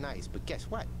awful nice. But guess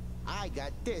what? I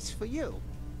got this for you.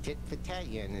 Tit for tat,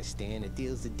 you understand? A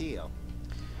deal's a deal.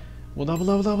 Mudar,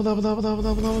 mudar, mudar, mudar, mudar, mudar,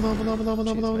 mudar, mudar, mudar, mudar, mudar,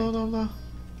 mudar, mudar, mudar, mudar.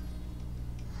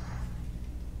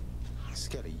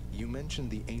 Skelly, you mentioned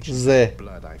the ancient Zé.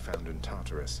 blood I found in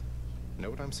Tartarus. Know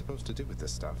what I'm supposed to do with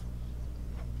this stuff?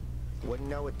 Wouldn't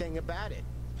know a thing about it.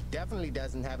 Definitely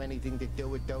doesn't have anything to do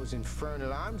with those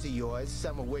infernal arms of yours,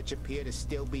 some of which appear to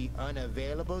still be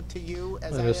unavailable to you,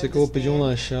 as I Eu sei que eu vou pedir um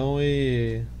understand. lanchão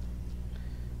e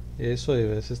é isso aí,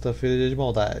 velho. Sexta-feira é dia de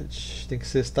maldade. Tem que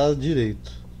sextar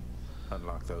direito.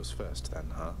 Unlock those first, then,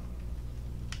 huh?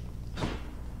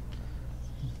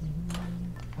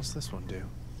 What's this one do?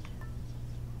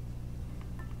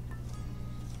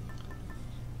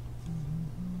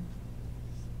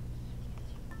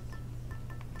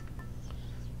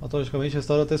 Automaticamente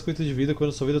restaura até 50 de vida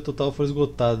quando sua vida total for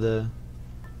esgotada.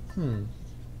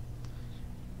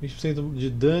 20%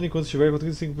 de dano enquanto estiver com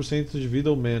 35% de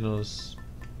vida ou menos.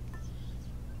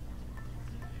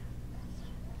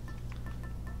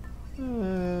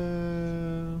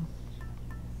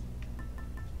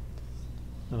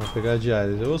 Não, vou pegar a diária.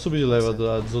 Eu vou subir de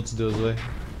level dos outros deuses, vai.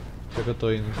 Já que eu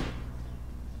tô indo.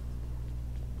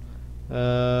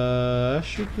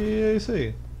 Acho que é isso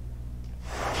aí.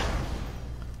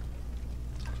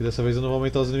 Que dessa vez eu não vou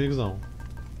aumentar os inimigos não.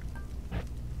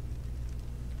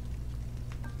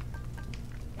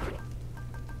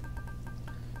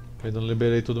 Eu ainda não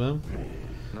liberei tudo mesmo?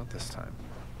 Not this time.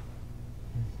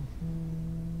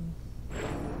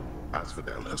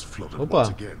 Asphodel has flooded Opa. once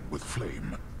again with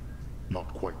flame.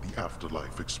 Not quite the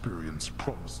afterlife experience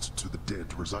promised to the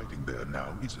dead residing there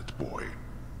now, is it, boy?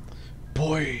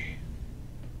 Boy.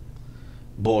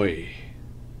 Boy.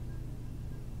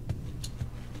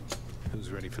 Who's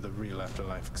ready for the real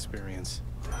afterlife experience?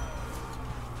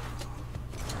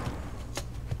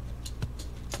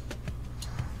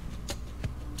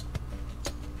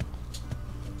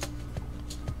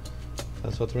 Tá,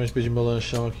 só terminar pedir meu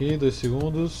lanchão aqui, 2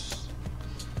 segundos.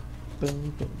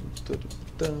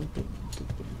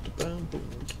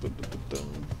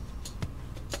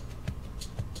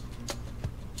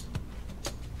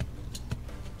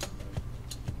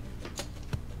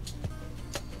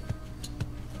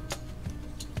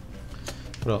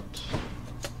 Pronto.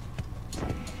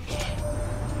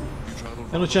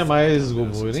 Eu não tinha mais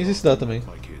Gobu, eu nem sei se dá também.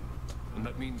 And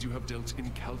that means you have dealt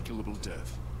incalculable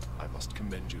death. I must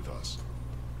commend you thus.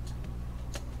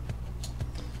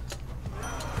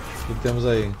 O que temos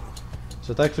aí?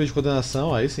 Seu ataque free de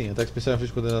condenação, aí sim, ataque especial free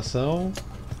de condenação.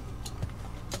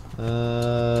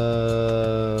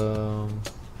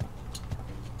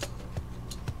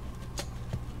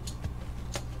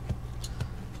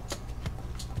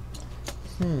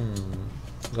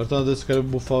 Agora tô na dúvida se eu quero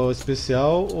buffar o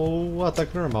especial ou o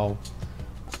ataque normal.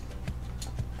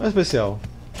 O especial.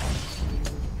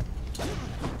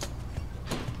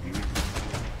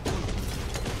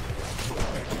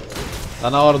 Tá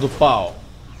na hora do pau.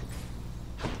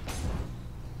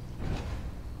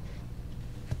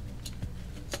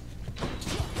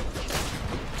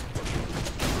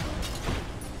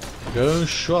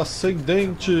 Gancho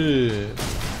ascendente.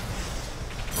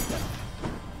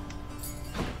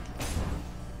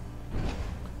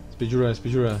 Speedrun,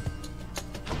 speedrun.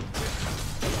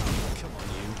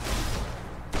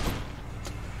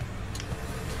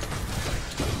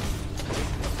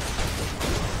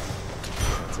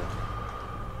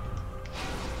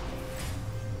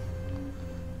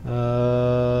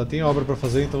 Tem obra pra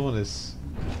fazer, então vamos nesse.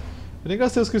 Eu nem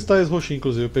gastei os cristais roxinhos,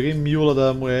 inclusive. Eu peguei 1000 lá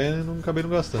da mulher e não acabei não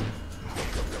gastando.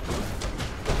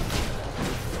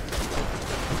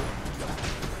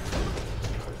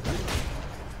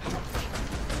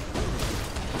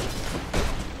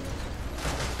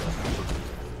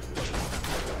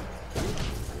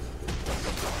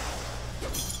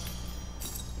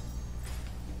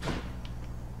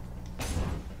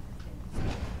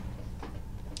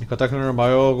 Com ataque normal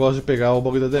eu gosto de pegar o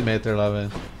bagulho da Demeter lá, velho.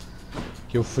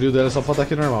 Que o frio dela é só pro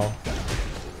ataque normal.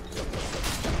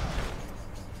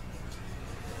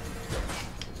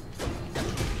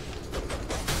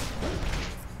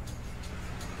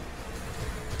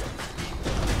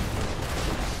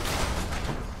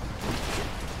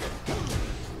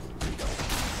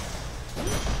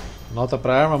 Nota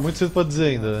pra arma, muito cedo pra dizer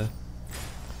ainda, né?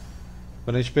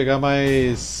 Quando a gente pegar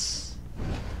mais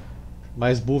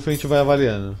buff, a gente vai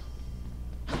avaliando.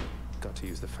 Got to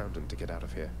use the fountain to get out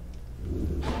of here.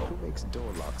 Who makes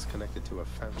door locks connected to a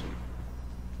fountain?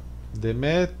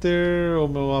 Demeter, ou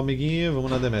meu amiguinho,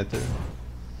 vamos na Demeter.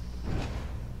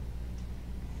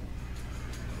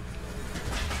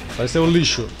 Vai ser o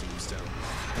lixo.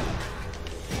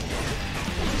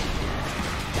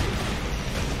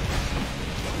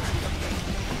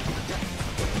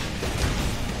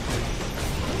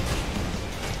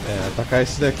 Atacar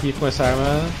esse daqui com essa arma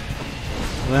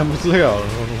não é muito legal,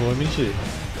 não vou mentir.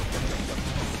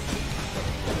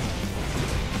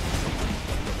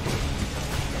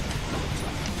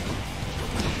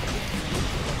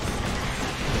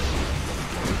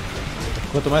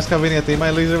 Quanto mais caveirinha tem,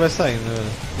 mais laser vai saindo,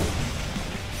 né?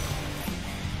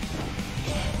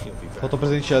 Faltou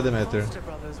presentear a Demeter.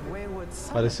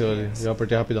 Apareceu ali, eu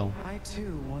apertei rapidão. I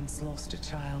too once lost a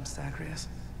child, Zagreus.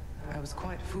 I was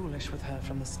quite foolish with her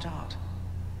from the start.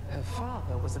 Her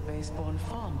father was a base-born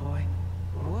farm boy,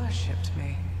 worshipped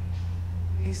me.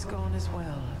 He's gone as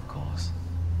well, of course.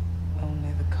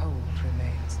 Only the cold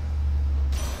remains.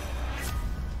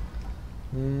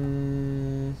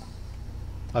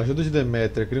 Ajuda de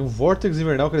Demeter. Cria um vórtex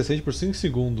invernal crescente por 5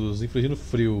 segundos, infligindo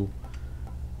frio.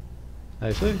 É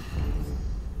isso aí.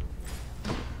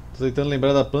 Tô tentando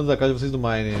lembrar da planta da casa de vocês do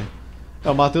Mine.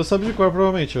 O Matheus sabe de cor,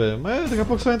 provavelmente, velho. Mas daqui a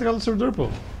pouco você vai entrar no servidor, pô.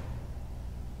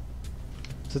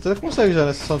 Você até consegue já,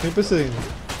 né? Você só não tem o PC ainda.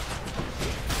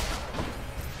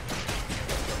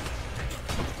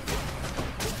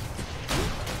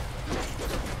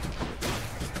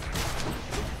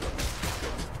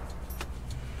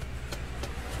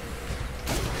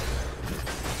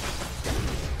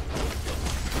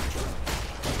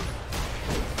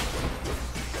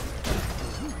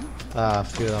 Ah,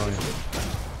 filha da mãe.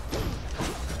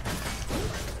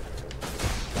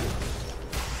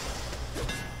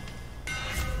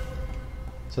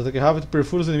 Seu ataque rápido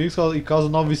perfura os inimigos e causa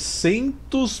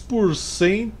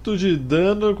 900% de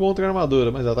dano contra a armadura,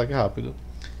 mas é ataque rápido.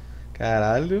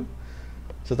 Caralho.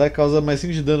 Seu ataque causa mais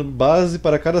 5 de dano base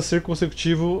para cada ser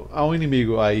consecutivo a um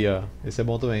inimigo. Aí, ó. Esse é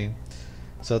bom também.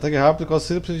 Seu ataque rápido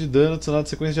causa 60% de dano adicionado de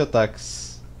sequência de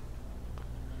ataques.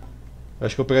 Eu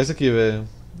acho que eu vou pegar esse aqui, velho.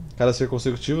 Cada ser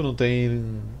consecutivo não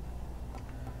tem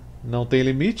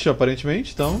limite,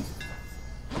 aparentemente, então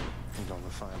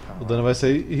o dano vai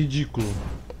sair ridículo.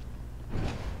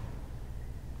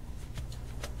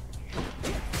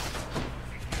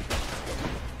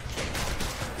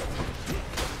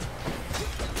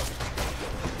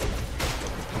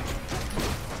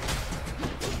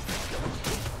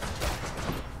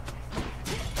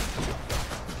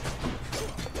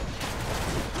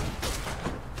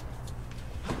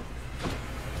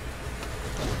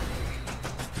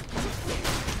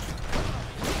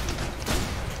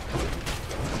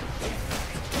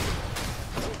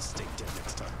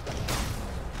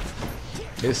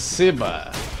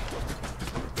 Receba!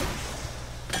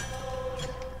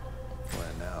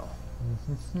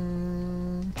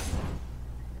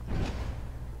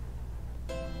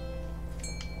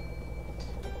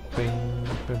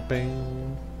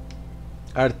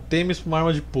 Artemis com uma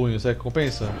arma de punho, será que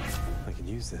compensa?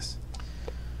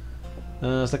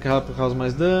 Ataque rápido causa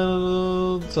mais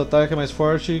dano, seu ataque é mais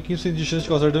forte e 15% de chance de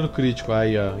causar dano crítico.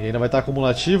 Aí, ó, e ainda vai estar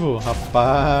acumulativo?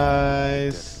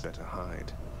 Rapaz!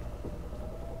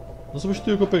 Não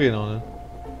substituiu o que eu peguei não, né?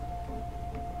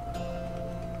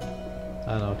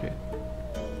 Ah não, ok.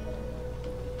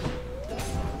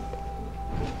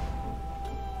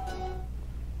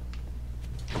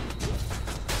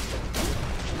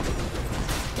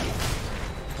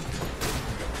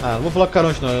 Ah, não vou falar com o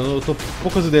Caronte não, eu tô com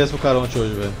poucas ideias pro Caronte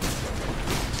hoje, velho.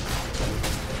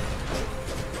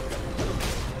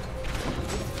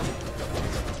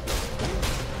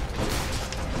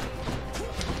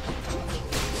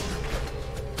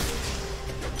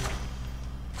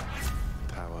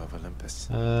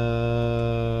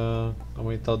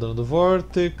 Aumentar o dano do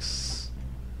Vortex.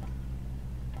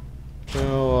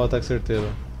 O ataque certeiro.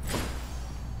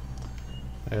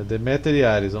 Demeter e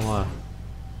Ares, vamos lá.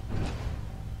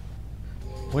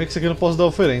 O ruim é que isso aqui eu não posso dar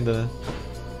oferenda, né?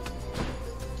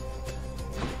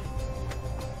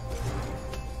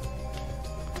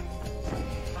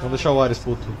 Vamos deixar o Ares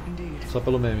puto. Só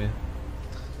pelo meme.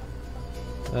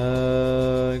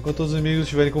 Enquanto os inimigos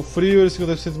estiverem com frio, eles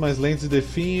ficam 10% mais lentos e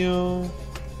definham.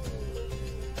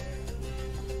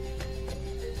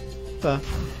 Tá.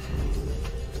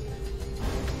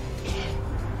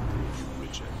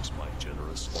 Reject my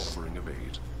generous offering of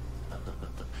aid.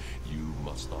 You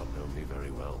must not know me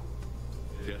very well.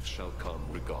 Death shall come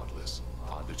regardless,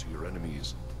 either to your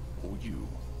enemies or you.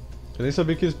 Eu nem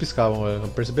sabia que eles piscavam, velho. Eu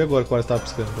percebi agora que o Ares estava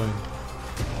piscando pra mim.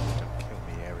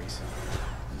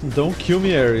 Don't kill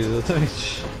me, Ares,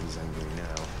 exatamente.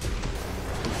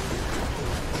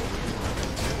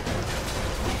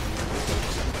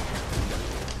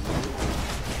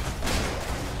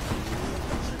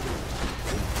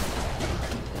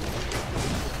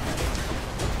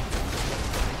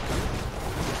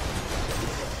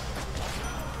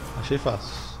 Achei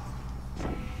fácil.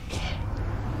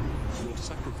 Your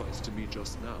sacrifice to me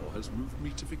just now has moved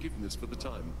me to forgiveness for the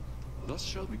time. Thus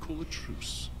shall we call a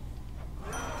truce.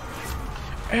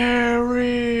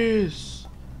 Ares!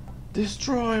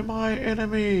 Destroy my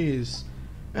enemies,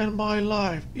 and my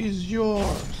life is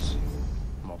yours.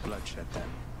 More bloodshed then.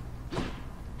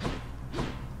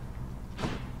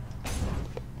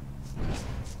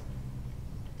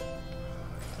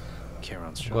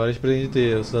 Agora a gente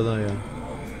prende o cidadão aí, ó.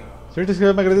 Certeza que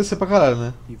ele vai me agradecer pra caralho,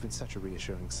 né? You've been such a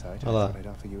reassuring sight. Olha lá. I thought I'd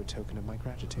offer you a token of my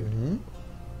gratitude.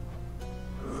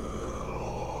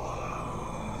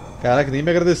 Caraca, nem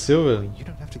me agradeceu, velho. You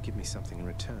don't have to give me something in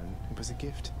return. It was a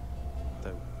gift.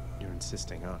 Though you're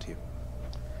insisting, aren't you?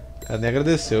 Cara, nem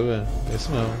agradeceu, velho. É isso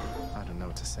mesmo. I don't know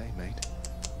what to say, mate.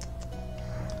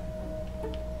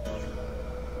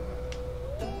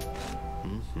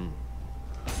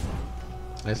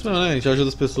 É isso mesmo, né? A gente ajuda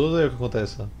as pessoas, aí é o que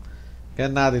acontece, ó. Quer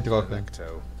nada em troca. Red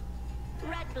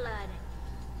blood.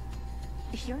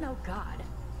 If you're no god,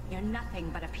 you're nothing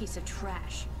but a piece of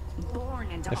trash. Born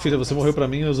into Minha filha, você morreu pra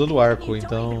mim usando o arco,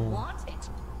 então...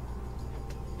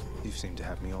 You seem to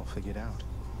have me all figured out.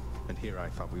 And here I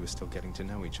thought we were still getting to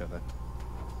know each other.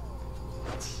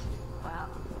 Well,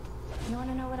 you want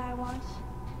to know what I want?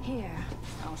 Here,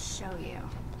 I'll show you.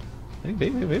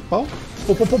 Vem, pau.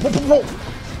 Pau, pau, pau, pau, pau, pau.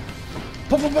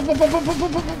 Pau, pau, pau, pau, pau, pau, pau,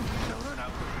 pau, pau.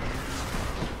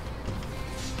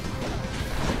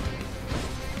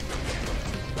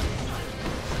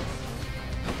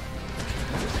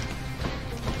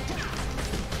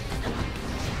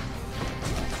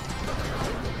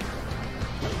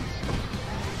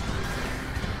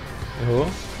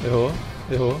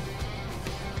 Errou.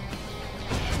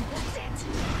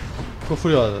 Ficou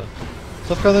furiosa.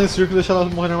 Só ficar dando esse círculo e deixar ela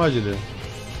morrer na armadilha.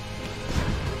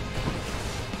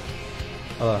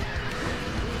 Olha lá.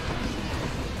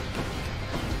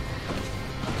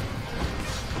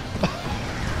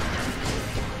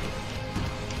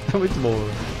 É muito bom,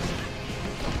 velho.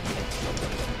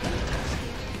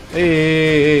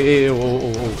 Ei,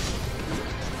 oh.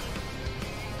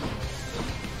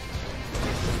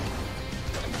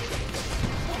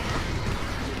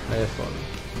 É foda.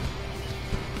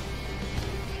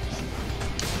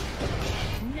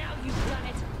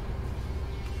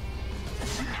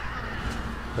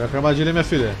 Vai pra armadilha, minha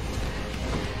filha.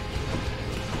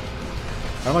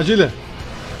 Armadilha!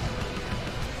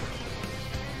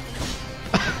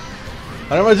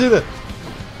 Armadilha!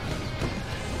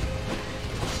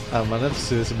 Ah, mas não é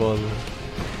possível esse boss.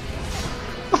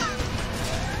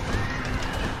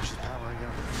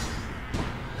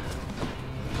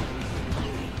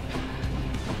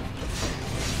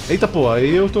 Eita pô,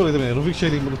 aí eu tô ali também, eu não vi que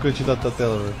tinha limbo no cantinho da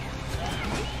tela, velho.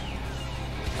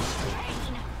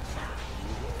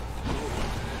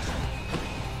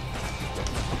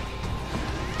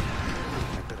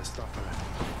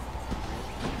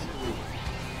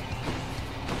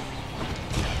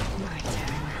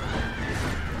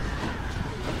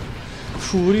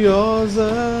 Furiosa,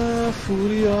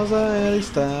 ela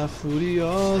está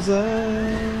furiosa.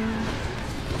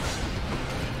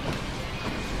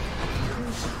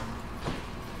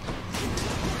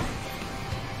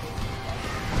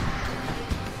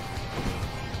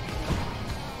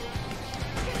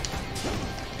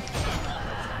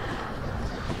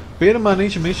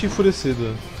 Permanentemente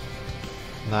enfurecido.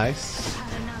 Nice.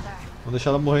 Vamos deixar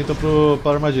ela morrer então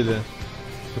pra armadilha.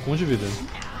 Tô com 1 de vida.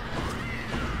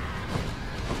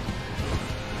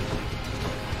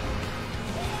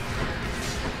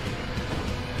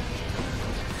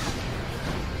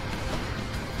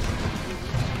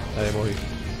 Aí, morri.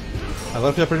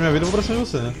 Agora que já perdi minha vida, eu vou pra cima de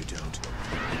você, né?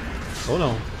 Ou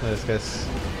não. É, esquece.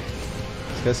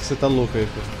 Esquece que você tá louco aí,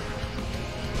 pô.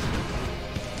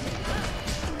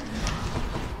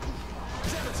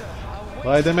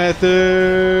 Vai,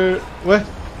 Demeter! Ué?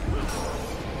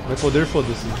 Vai poder,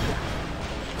 foda-se.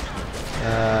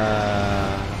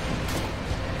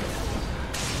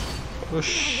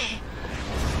 Oxi.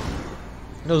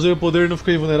 Eu usei o poder e não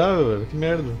fiquei invulnerável, velho. Que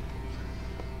merda.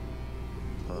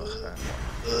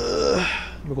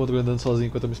 Meu controle andando sozinho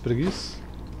enquanto eu me espreguiço.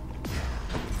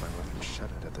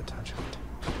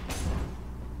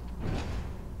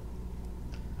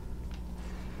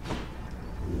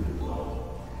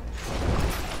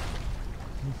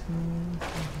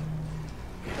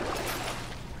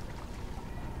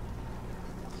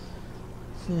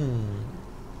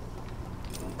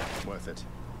 Worth it.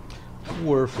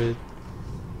 Worth it.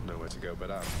 Nowhere to go but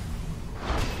up.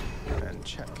 And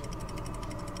check.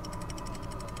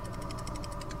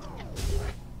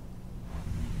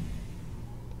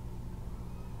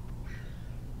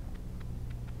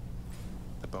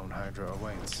 The Bone Hydra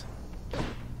awaits.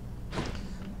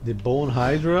 The Bone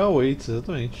Hydra awaits,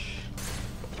 exatamente.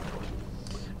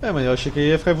 É, mas eu achei que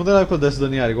ia ficar invulnerável quando desse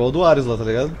dano em área, igual o do Ares lá, tá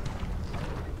ligado?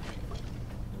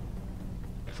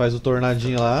 Faz o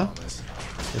tornadinho lá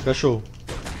e fica show.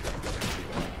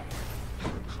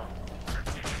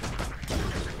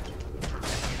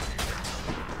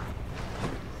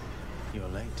 You're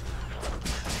late.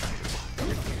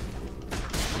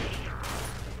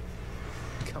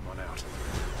 Come on out.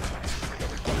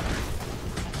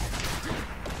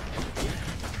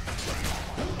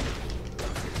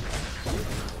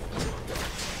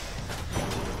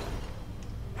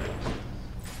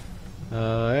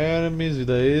 Hermes,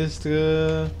 vida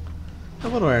extra.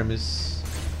 Vamos no Hermes.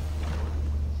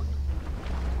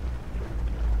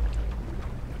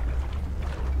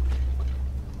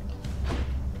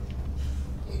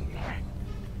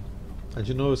 Ah,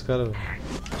 de novo esse cara, velho.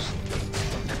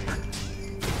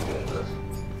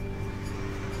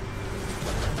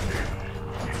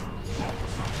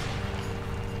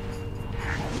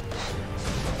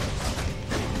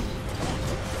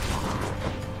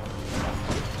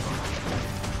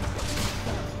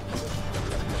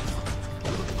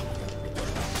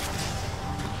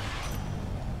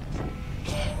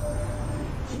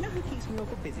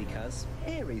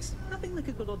 Nothing like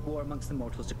a good old war amongst the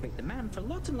mortals to create demand for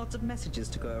lots and lots of messages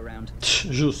to go around.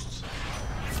 Justo.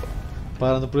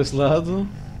 Parando por esse lado.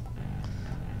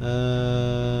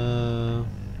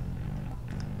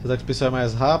 Esse ataque especial é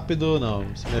mais rápido? Não,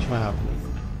 se mexe mais rápido.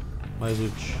 Mais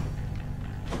útil.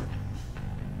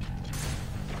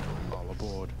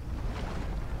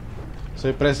 Isso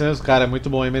aí parece mesmo, cara, é muito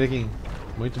bom, hein, Merequim?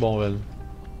 Muito bom, velho.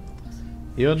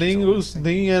 Eu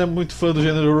nem era muito fã do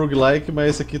gênero roguelike,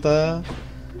 mas esse aqui tá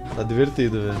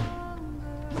divertido, velho.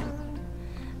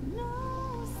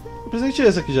 Eu presenteei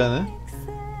esse aqui já, né?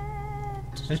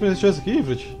 A gente presenteou esse aqui,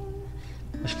 Ifrit?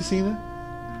 Acho que sim, né?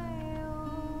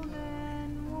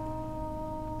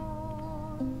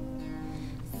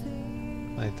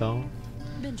 Ah, então.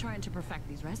 O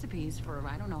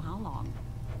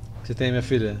que você tem, minha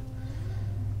filha?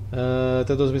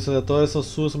 Até 2 bênçãos aleatórias são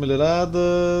suas, são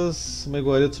melhoradas. Uma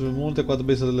iguaria do submundo, tem 4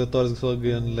 bênçãos aleatórias que só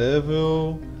ganhando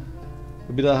level.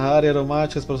 Bebida rara e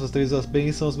aromáticas para suas 3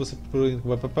 bênçãos que você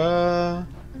vai papá.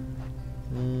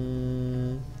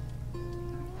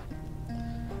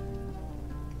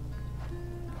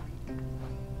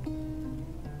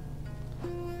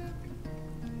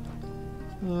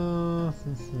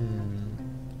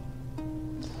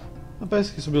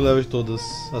 Parece que subiu o level de todas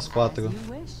as 4.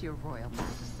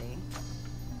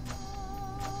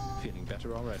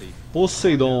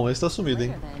 Poseidon, esse tá sumido,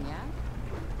 hein?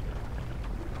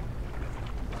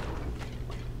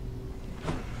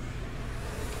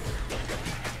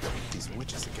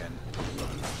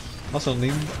 Nossa, eu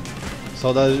nem...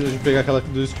 Saudade de pegar aquela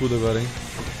do escudo agora, hein?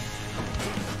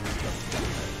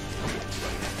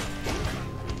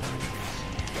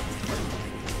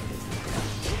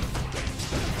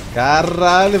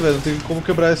 Caralho, velho, não tem como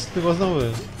quebrar esse negócio não,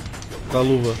 velho. Com a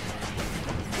luva.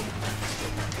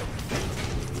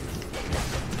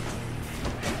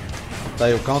 Tá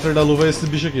aí, o counter da luva é esse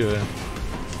bicho aqui, velho.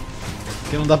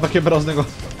 Que não dá pra quebrar os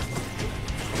negócios.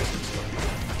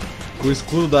 Com o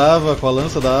escudo dava, com a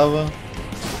lança dava.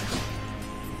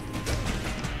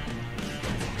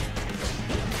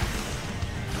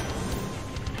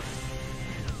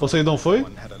 Poseidon foi?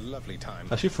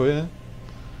 Acho que foi, né?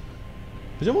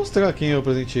 Podia mostrar quem eu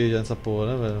presenteei já nessa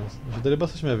porra, né, velho? Ajudaria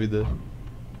bastante minha vida.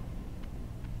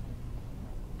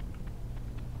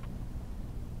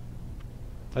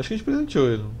 Acho que a gente presenteou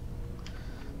ele.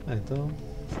 Ah, então...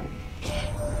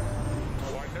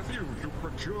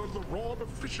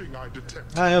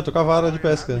 Ah, é, eu tô com a vara de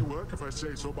pesca.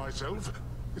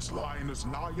 Its line is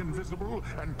nigh invisible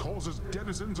and causes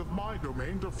denizens of my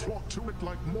domain to flock to it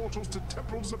like mortals to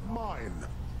temples of mine.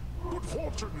 Good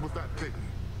fortune with that thing.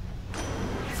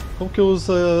 Como que eu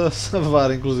uso essa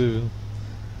vara, inclusive?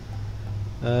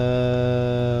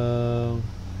 Vou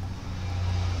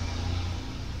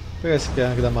pegar esse aqui,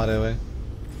 arranque da maré, vai.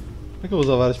 Como é que eu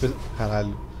uso a vara de pescar?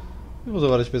 Caralho. Como é que eu uso a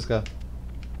vara de pescar?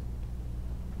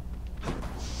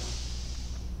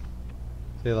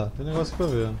 Sei lá, tem um negócio aqui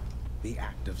pra ver. The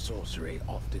act of sorcery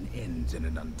often ends in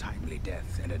an untimely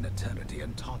death and an eternity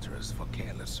in Tartarus for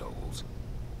careless souls,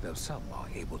 though some are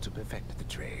able to perfect the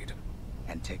trade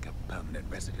and take up permanent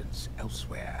residence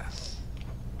elsewhere.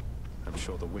 I'm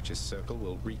sure the witches' circle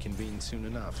will reconvene soon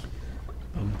enough.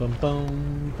 Pam pam pam,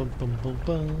 pam pam pam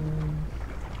pam.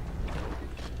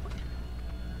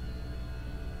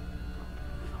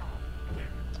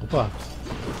 Opa!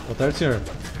 Boa tarde, senhor.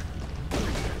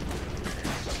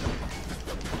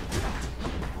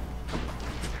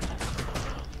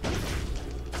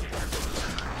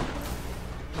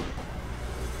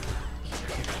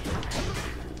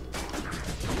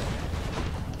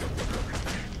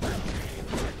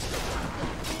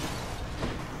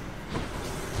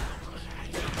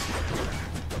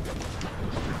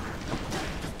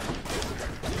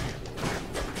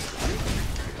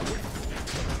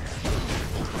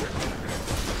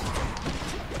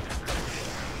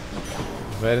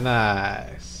 Very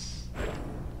nice.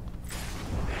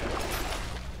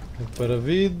 Recupera a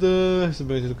vida,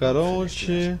 recebeu item do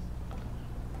Caronte.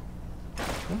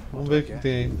 Vamos ver o que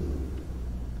tem aí.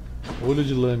 Olho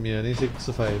de lâmina, nem sei o que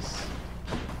isso faz.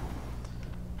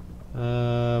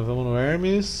 Vamos no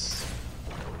Hermes.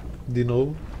 De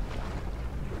novo.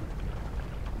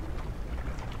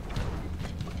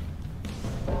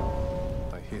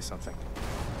 I hear something.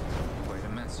 Quite a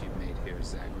mess you've made here,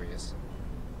 Zagreus.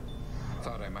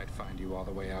 Thought I might find you all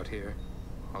the way out here.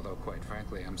 Although, quite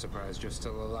frankly, I'm surprised you're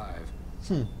still alive.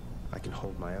 I can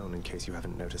hold my own in case you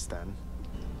haven't noticed then.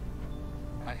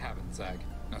 I haven't, Zag.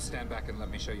 Now stand back and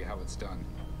let me show you how it's done.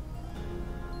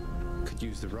 Could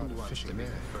use the rod of fishing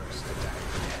there. First,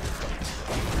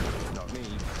 Not me.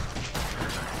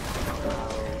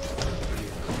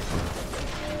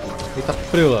 Eita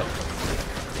preula.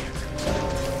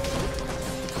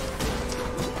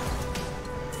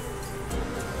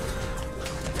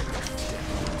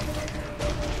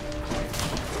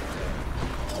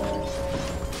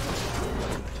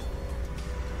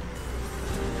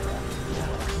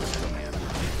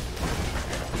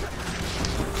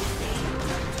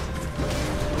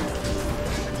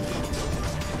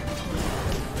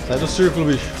 Sai do círculo,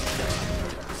 bicho.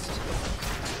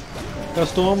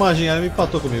 Gastou uma magia e me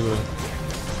empatou comigo.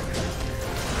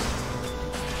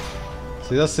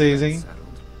 6-6, hein?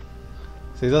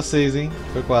 6-6, hein?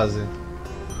 Foi quase.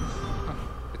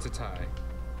 Foi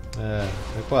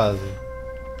quase.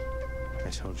 I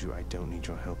told you I don't need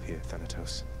your help here,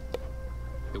 Thanatos.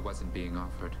 It wasn't being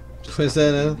offered. Pois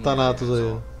é, né? Thanatos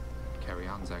aí. Carry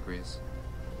on, Zagreus.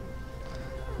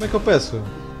 Como é que eu pesco?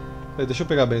 Peraí, deixa eu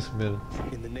pegar bem isso primeiro.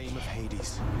 In the name of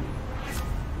Hades.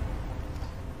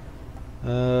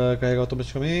 Carregar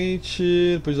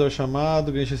automaticamente. Depois de dar o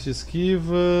chamado, ganha chance de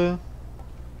esquiva.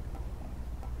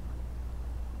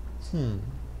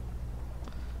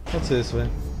 Pode ser isso, velho.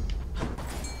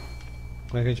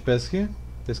 Como é que a gente pesca aqui?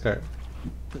 Pescar.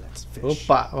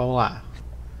 Opa, vamos lá.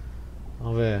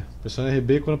 Vamos ver. Pressione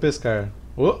RB quando pescar.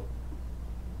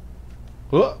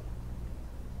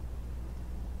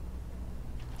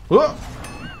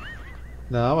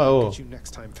 Não, mas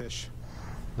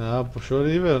Não, puxou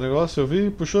ali, velho. O negócio, eu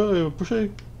vi, puxou, eu puxei.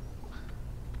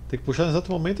 Tem que puxar no exato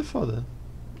momento, é foda.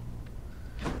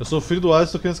 Eu sou filho do Hades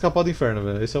e tô querendo escapar do inferno,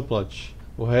 velho. Esse é o plot.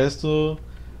 O resto,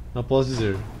 não posso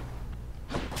dizer.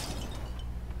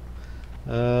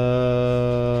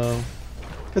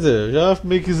 Quer dizer, eu já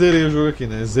meio que zerei o jogo aqui,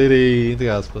 né? Zerei, entre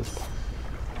aspas.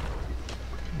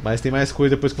 Mas tem mais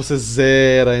coisa depois que você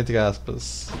zera, entre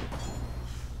aspas.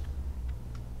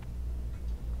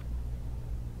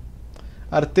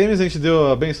 Artemis a gente deu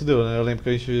a benção, deu, né? Eu lembro que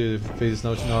a gente fez isso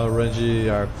na última run de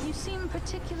arco. You seem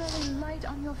particularly light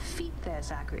on your feet there,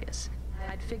 Zagreus.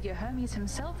 I'd figure Hermes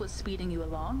himself was speeding you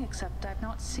along, except I've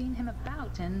not seen him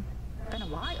about in been a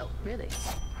while, really.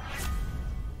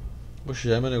 Poxa,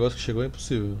 já é meu negócio que chegou, é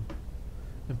impossível.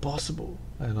 Impossible.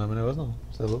 Não é meu negócio não,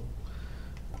 você é louco.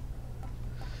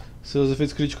 Seus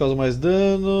efeitos críticos causam mais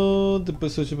dano,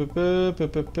 depois seu tipo... Pega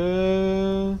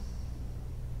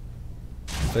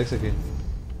isso aqui.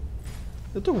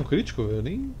 Eu tô com crítico, velho,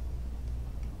 nem...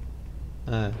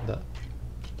 dá.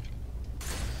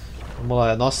 Vamos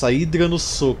lá, nossa, Hydra no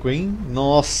soco, hein?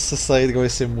 Nossa, essa Hydra vai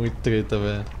ser muito treta,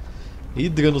 velho.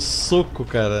 Hydra no soco,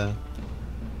 cara.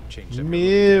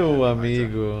 Meu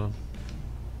amigo.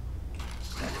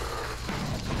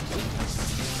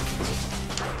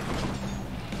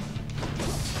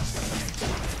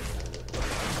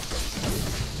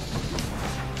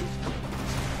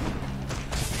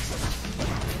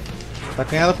 Tá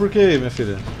acanhada por quê, minha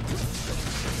filha?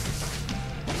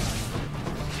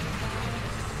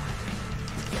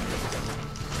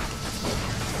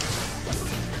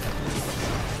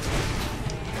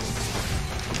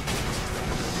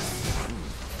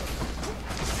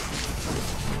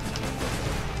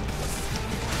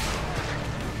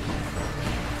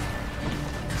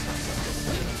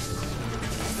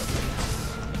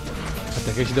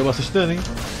 Até que a gente deu bastante dano, hein?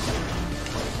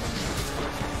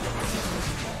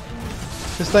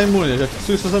 Você está imune, já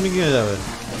destruiu suas amiguinhas já, velho.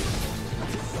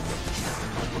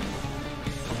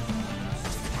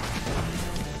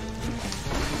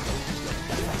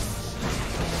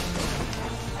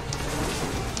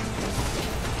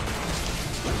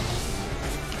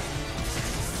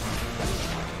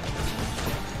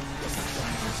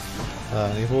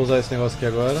 Ah, nem vou usar esse negócio aqui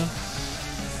agora.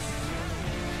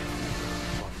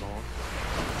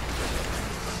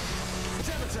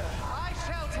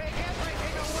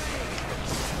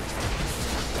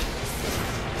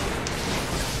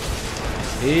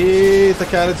 Eita,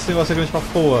 que área desse negócio é grande pra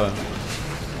porra.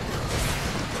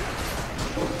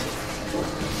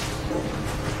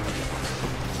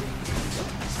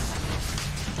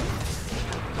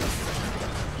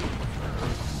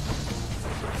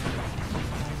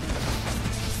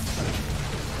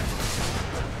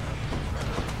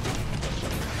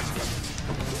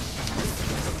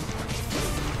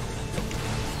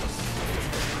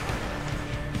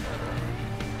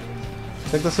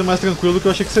 Até que tá sendo mais tranquilo do que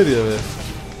eu achei que seria, velho.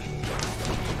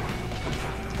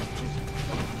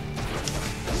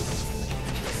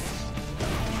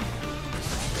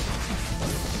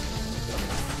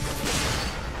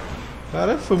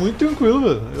 Cara, foi muito tranquilo,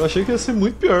 velho. Eu achei que ia ser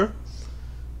muito pior.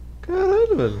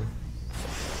 Caralho, velho.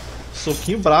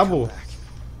 Soquinho brabo.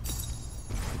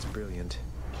 It's brilliant.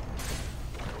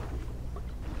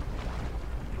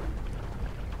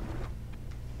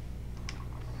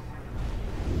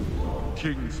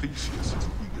 King Theseus is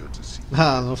eager to see.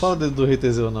 Ah, não fala do Rei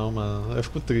Teseu não, mano. Eu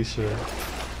fico triste, velho.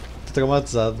 Tô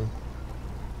traumatizado.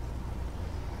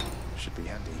 Should be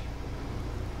handy.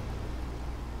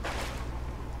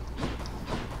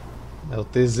 É, o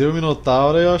Teseu e o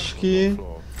Minotauro, eu acho que...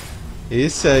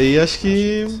 Esse aí, acho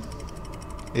que...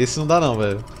 Esse não dá não,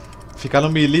 velho. Ficar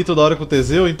no melee toda hora com o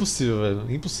Teseu é impossível,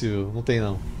 velho. Impossível, não tem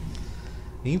não.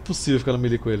 Impossível ficar no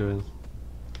melee com ele, velho.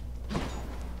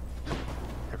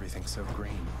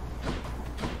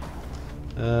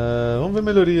 Vamos ver a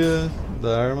melhoria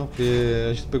da arma, porque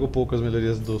a gente pegou poucas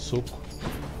melhorias do soco.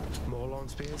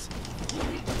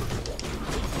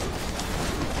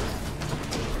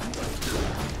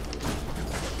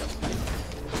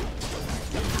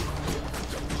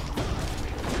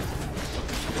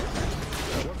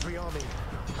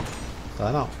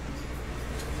 Tá não.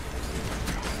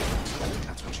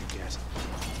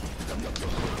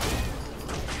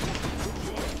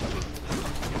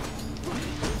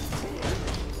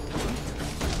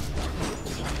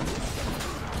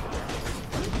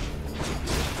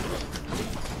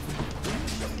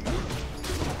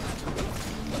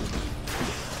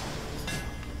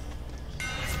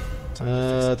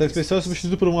 Ataque especial é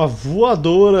substituído por uma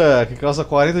voadora que causa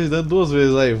 40 de dano 2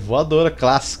 vezes. Aí, voadora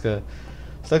clássica.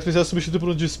 Ataque especial é substituído por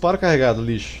um disparo carregado,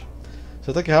 lixo.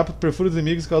 Seu ataque rápido perfura os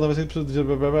inimigos e causa 90% de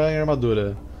em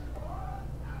armadura.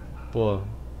 Pô.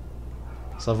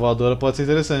 Essa voadora pode ser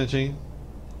interessante, hein?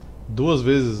 2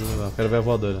 vezes. Não, quero ver a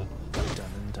voadora.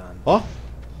 Ó!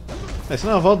 Isso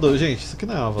não é uma voadora, gente. Isso aqui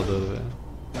não é uma voadora, velho.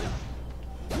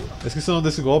 Eu esqueci o nome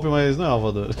desse golpe, mas não é uma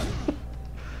voadora.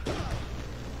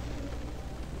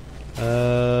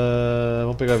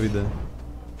 Vamos pegar a vida.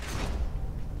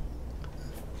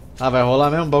 Ah, vai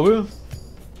rolar mesmo o bagulho?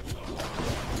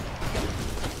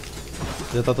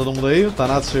 Já tá todo mundo aí? O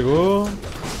Thanatos chegou.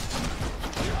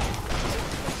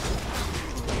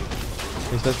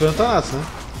 A gente tá esperando o Thanatos, né?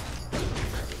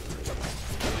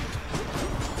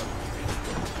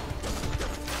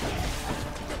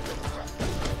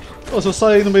 Pô, se eu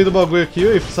sair no meio do bagulho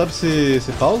aqui, sabe se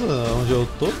pausa onde eu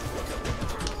tô?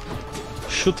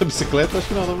 Chuta a bicicleta, acho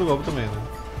que não é o nome do golpe também, né?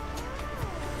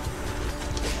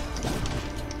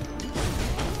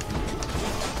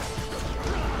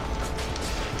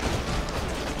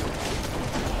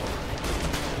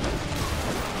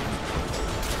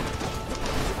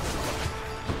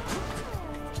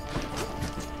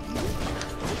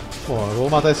 Bom, eu vou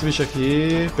matar esse bicho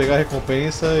aqui, pegar a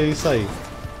recompensa e sair.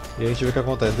 E a gente vê o que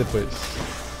acontece depois.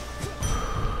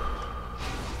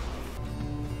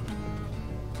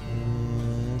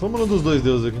 Vamos no dos dois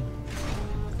deuses aqui.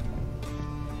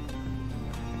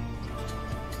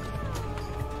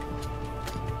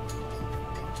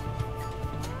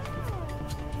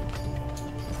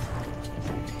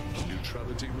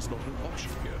 Hospitality was not an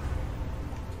option here.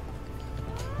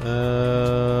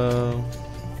 Ah,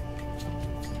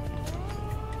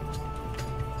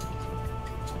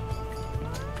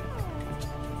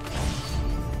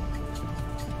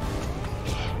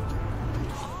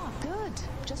 good.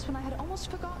 Just when I had almost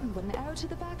forgotten what an arrow to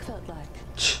the back felt like.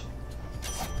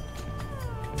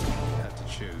 Had to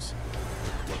choose.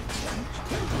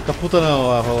 Fica puta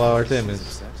não, a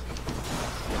Artemis.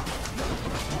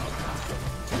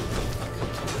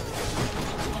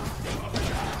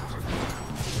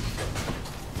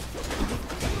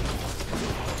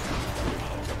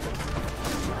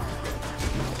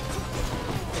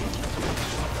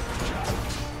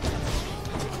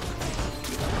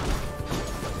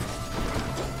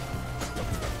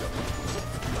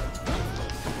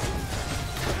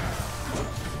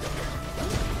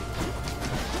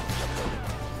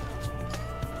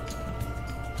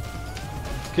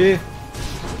 Que?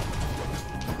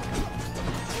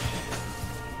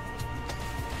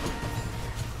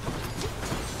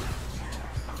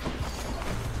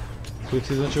 Queria que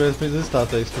vocês não tivessem feito a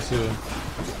estátua, é isso possível.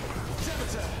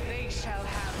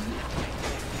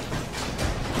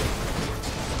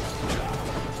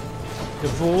 Eu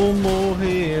vou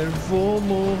morrer, vou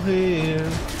morrer.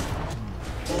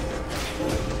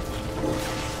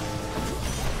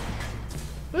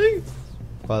 Ai,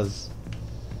 quase.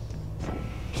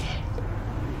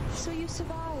 So you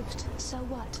survived. So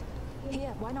what?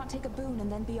 Here, why not take a boon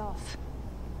and then be off?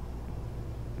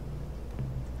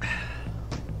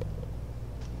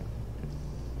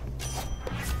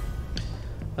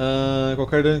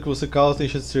 Qualquer dano que você causa tem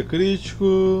chance de ser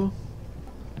crítico.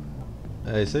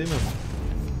 É isso aí mesmo.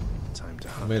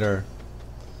 Melhor.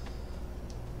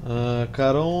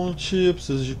 Caronte, eu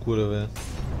preciso de cura, velho.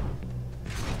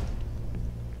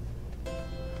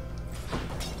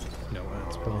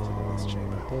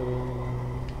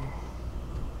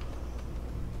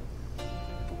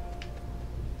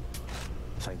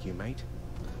 Thank you, mate.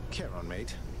 Care on,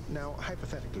 mate. Now,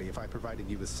 hypothetically, if I provided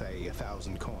you with, say,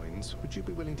 1,000 coins, would you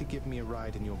be willing to give me a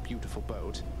ride in your beautiful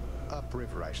boat?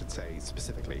 Upriver, I should say,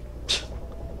 specifically.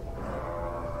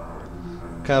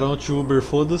 Caronte Uber,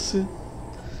 foda-se.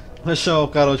 Vai chamar o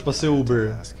Caronte pra ser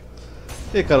Uber.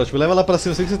 Ei, Caronte, me leva lá pra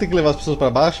cima. Eu sei que você tem que levar as pessoas pra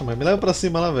baixo, mas me leva pra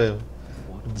cima lá, velho.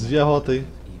 Desvia a rota aí.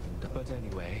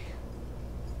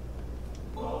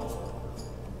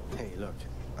 Hey, look,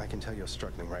 I can tell you're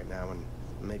struggling right now, and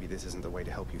maybe this isn't the way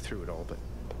to help you through it all, but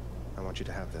I want you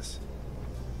to have this.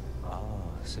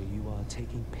 So you are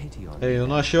taking pity on Ei, eu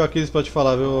não achei o Aquiles pra te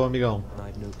falar, viu, amigão?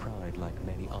 I've no pride like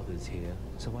many others here,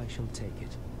 so I shall take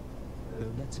it.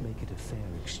 Though let's make it a fair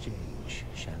exchange,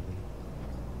 shall we?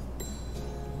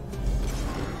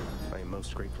 I am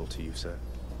most grateful to you, sir.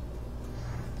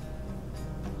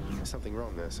 There's something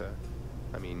wrong there, sir.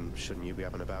 I mean, shouldn't you be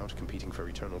up and about, competing for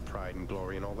eternal pride and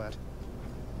glory and all that?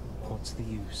 What's the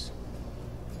use?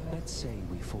 Let's say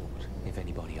we fought, if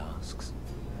anybody asks.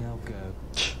 Now go.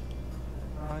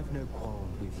 I've no quarrel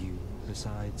with you.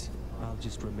 Besides, I'll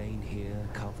just remain here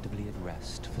comfortably at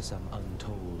rest for some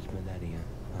untold millennia,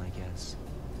 I guess.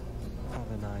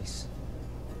 Have a nice...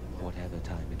 whatever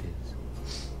time it is.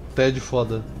 Pede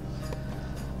foda.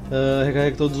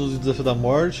 Recarregue todos os desafios da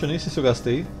morte, eu nem sei se eu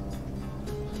gastei.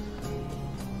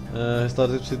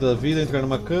 Restaurar 30% da vida, entrar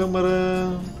numa câmara.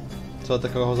 Só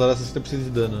atacar a Rosária 60% de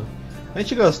dano. A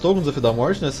gente gastou algum desafio da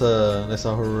morte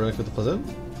nessa horror run que eu tô fazendo?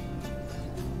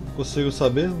 Não consigo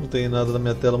saber, não tem nada na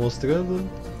minha tela mostrando.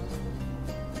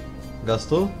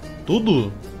 Gastou?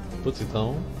 Tudo? Putz,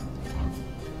 então...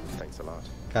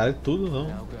 Cara, tudo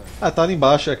não. Ah, tá ali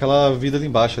embaixo, aquela vida ali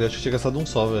embaixo, acho que tinha gastado um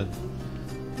só, velho.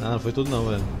 Ah, não foi tudo não,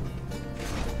 velho.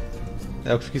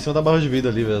 É o que fica em cima da barra de vida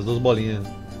ali, velho, as duas bolinhas.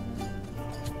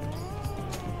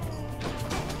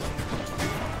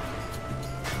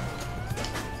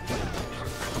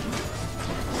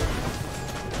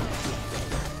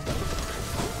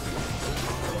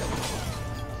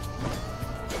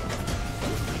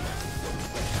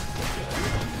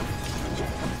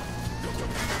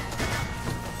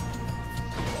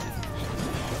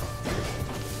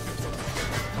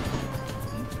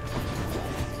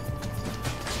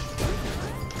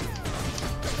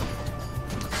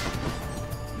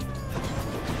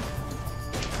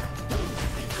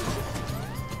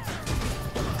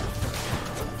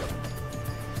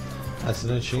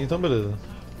 Acidentinho, então beleza.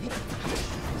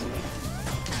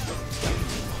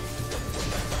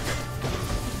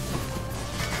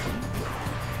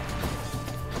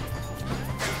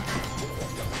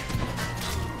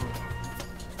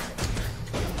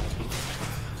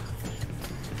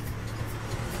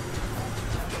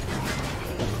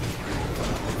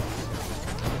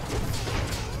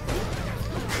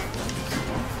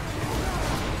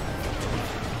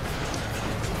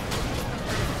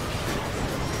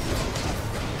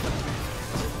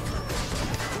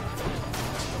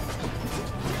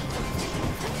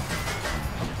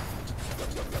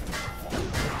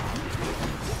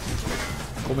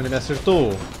 Como ele me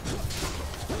acertou?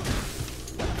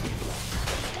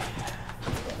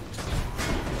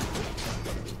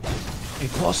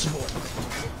 Impossible.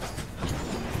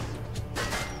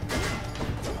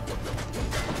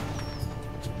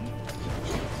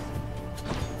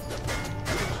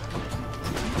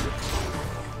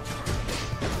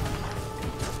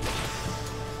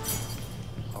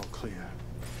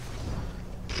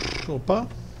 Opa,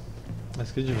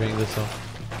 mas que de venda só.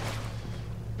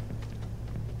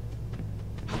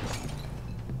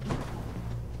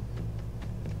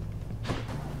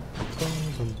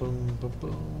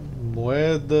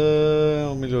 Moeda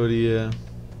ou melhoria?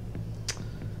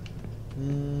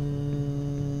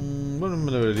 Bora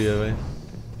melhoria, velho.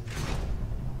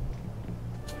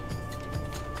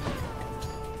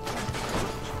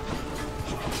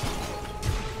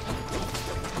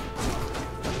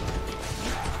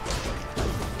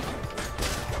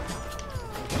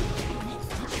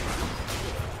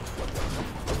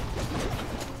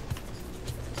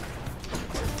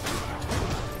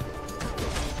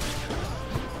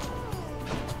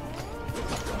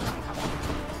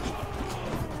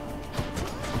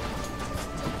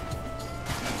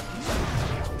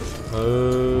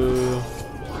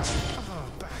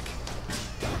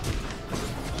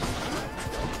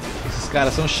 Esses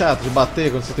caras são chatos de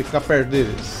bater quando você tem que ficar perto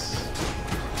deles.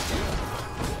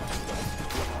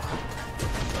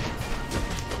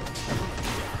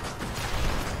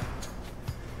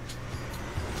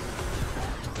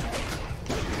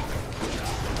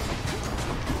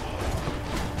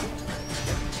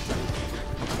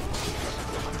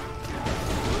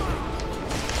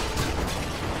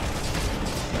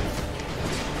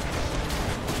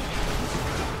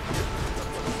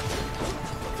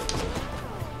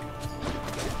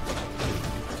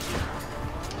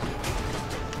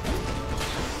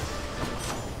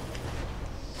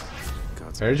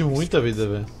 Perde muita vida,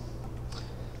 velho.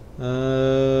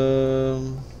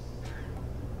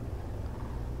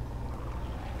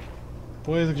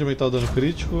 Põe aqui de aumentar o dano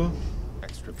crítico.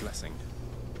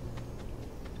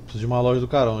 Preciso de uma loja do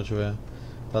Caronte, velho.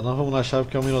 Tá, nós vamos na chave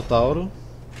que é o Minotauro.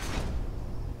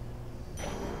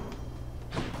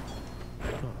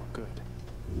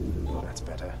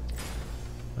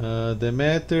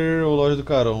 Demeter ou loja do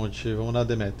Caronte? Vamos na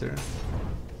Demeter.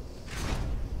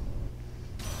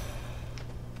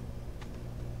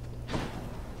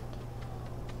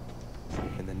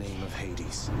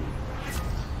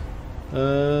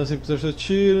 Sempre precisar seu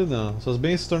tiro, não. Suas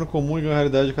bênçãos se tornam comum e ganham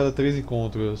raridade a cada 3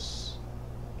 encontros.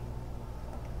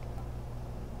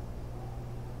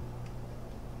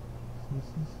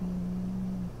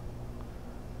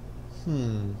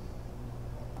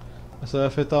 Essa vai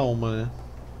afetar uma, né?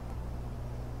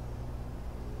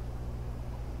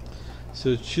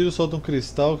 Seu tiro solta um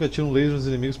cristal que atira um laser nos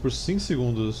inimigos por 5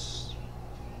 segundos.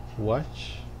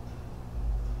 What?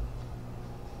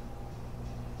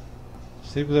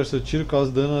 Sempre que usar seu tiro, causa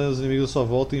dano aos inimigos à sua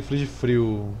volta e inflige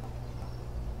frio.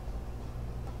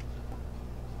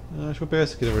 Acho que vou pegar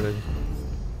esse aqui, na verdade.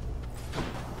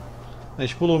 A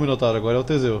gente pulou o Minotauro, agora é o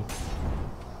Teseu.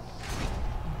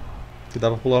 Que dá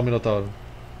pra pular o Minotauro.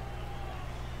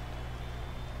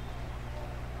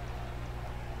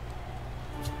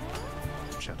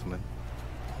 Gentlemen.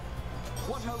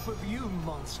 What hope have you,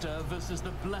 monster, versus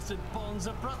the blessed bonds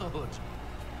of brotherhood?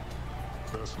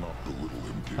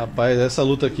 Rapaz, essa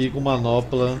luta aqui com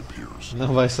manopla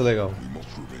não vai ser legal.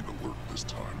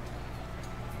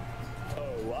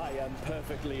 Oh, I am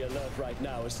perfectly alert right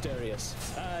now, Asterius.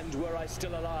 And were I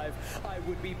still alive, I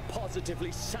would be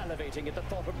positively salivating at the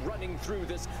thought of running through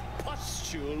this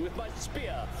pustule with my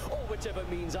spear, or whichever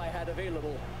means I had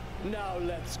available. Now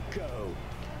let's go.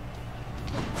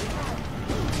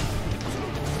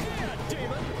 Yeah,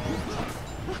 demon!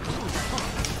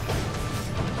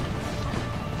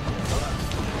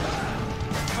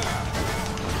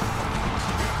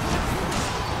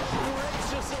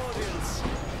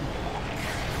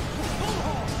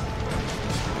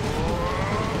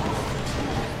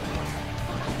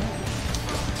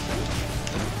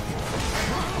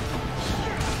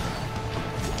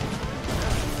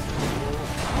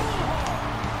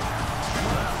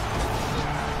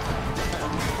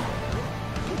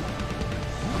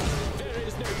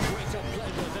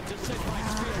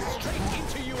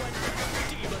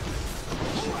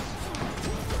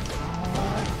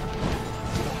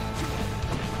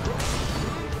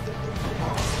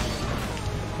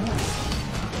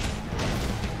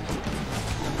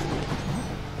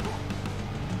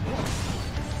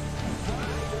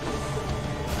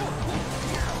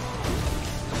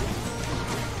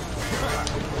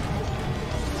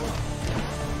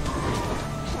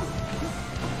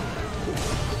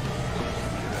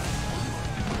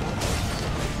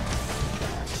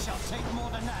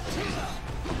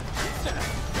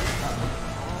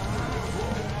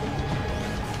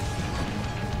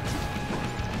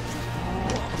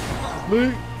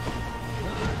 Vem.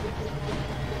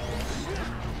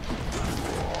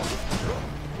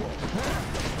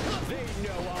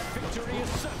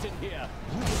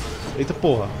 Eita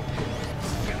porra.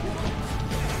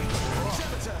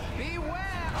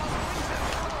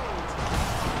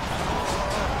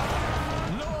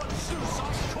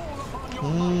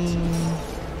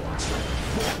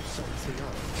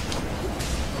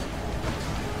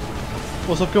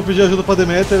 Pô, só porque eu pedi ajuda pra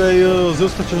Demeter, aí o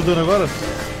Zeus tá te ajudando agora?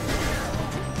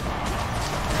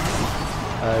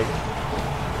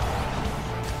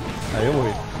 Aí eu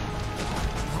morri.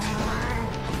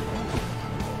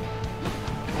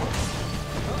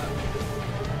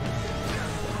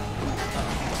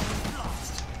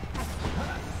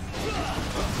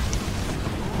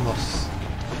 Nossa.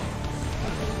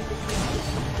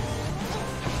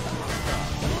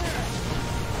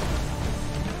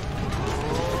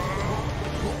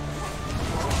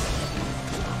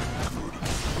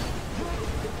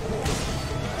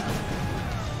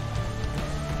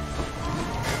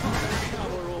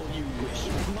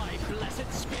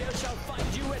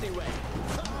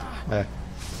 É.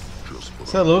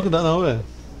 Você é louco, dá não, velho.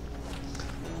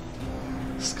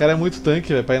 Esse cara é muito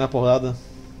tanque, velho, pra ir na porrada.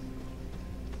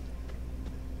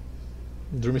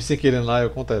 Dormir sem querer lá,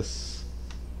 acontece.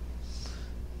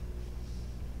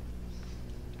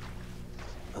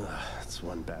 That's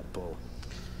one bad bull.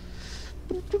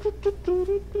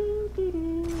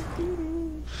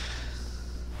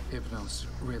 Hypnos,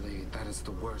 really, that is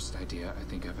the worst idea I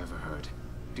think I've ever heard.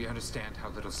 Do you understand how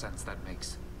little sense that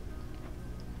makes?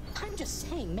 I'm just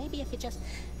saying, maybe if you just,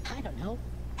 I don't know,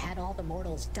 had all the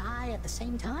mortals die at the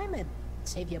same time, it'd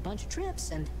save you a bunch of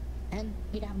trips, and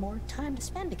we'd have more time to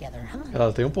spend together, huh?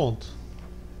 Ela tem ponto.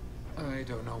 I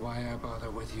don't know why I bother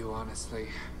with you, honestly.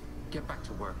 Get back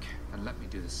to work, and let me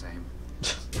do the same.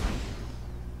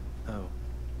 Oh.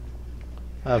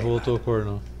 Ah, voltou o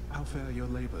corno. How fare your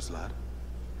labors, lad?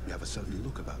 You have a certain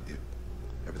look about you.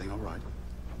 Everything all right?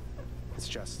 It's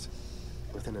just,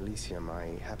 within Elysium,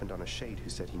 I happened on a shade who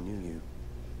said he knew you,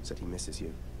 said he misses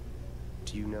you.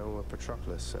 Do you know a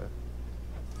Patroclus, sir?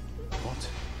 What?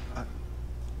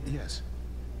 Yes.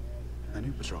 I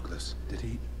knew Patroclus.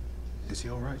 Is he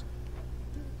all right?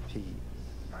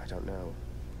 I don't know.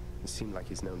 It seemed like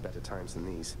he's known better times than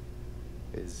these.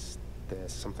 Is there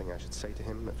something I should say to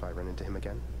him if I run into him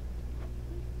again?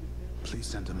 Please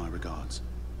send him my regards.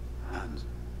 And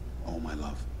all my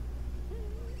love.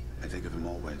 I think of him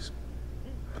always.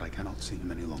 But I cannot see him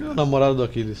any longer. É o namorado do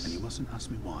Aquiles. And you mustn't ask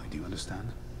me why, do you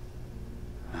understand?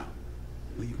 Now,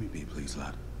 leave me be, please,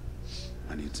 lad.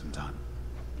 I need some time.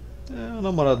 É o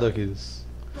namorado do Aquiles.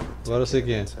 Agora eu sei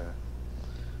quem é.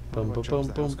 Pam, pam, pam,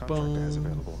 pam,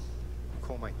 pam.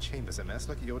 Call my chambers a mess.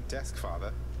 Look at your desk,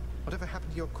 father. Whatever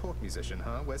happened to your court musician,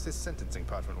 huh? Where's his sentencing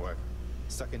parchment work?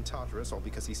 Stuck in Tartarus, all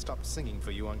because he stopped singing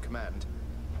for you on command.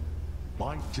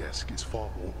 My desk is far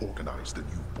more organized than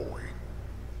you, boy.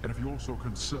 And if you're so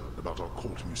concerned about our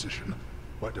court musician,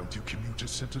 why don't you commute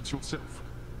his sentence yourself?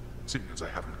 Seeing as I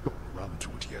haven't gotten around to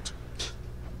it yet.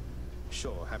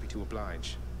 Sure, happy to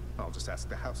oblige. I'll just ask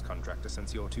the house contractor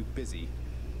since you're too busy.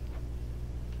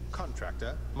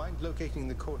 Contractor, mind locating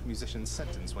the court musician's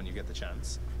sentence when you get the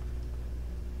chance?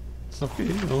 Ok,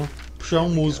 vamos puxar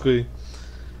músico aí.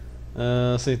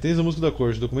 Sentença do músico da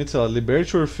corte. Documento, sei lá,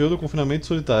 liberte o Orfeu do confinamento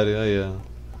solitário. Aí,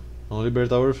 vamos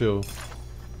libertar o Orfeu.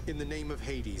 In the name of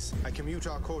Hades, I commute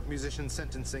our court musician's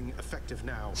sentencing effective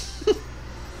now.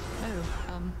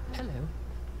 Hello.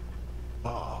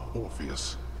 Ah,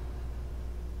 Orpheus.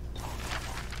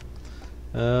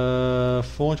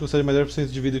 Fonte concede melhor %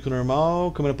 de vida que o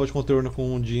normal. Câmera pode conter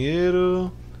com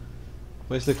dinheiro.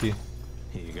 Qual é esse daqui?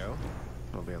 Here you go.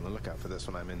 I'll be on the lookout for this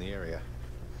when I'm in the area.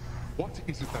 What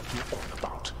is it that you're on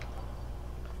about?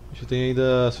 A gente tem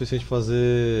ainda suficiente para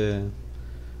fazer.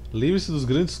 Livre-se dos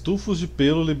grandes tufos de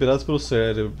pelo liberados pelo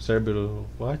cérebro.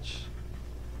 What?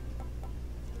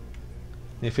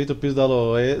 Efeito piso da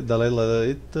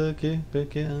Eita, que?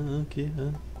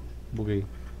 Buguei.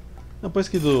 Não, parece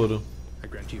que do ouro.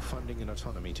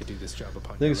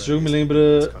 Esse jogo me lembra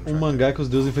um mangá que os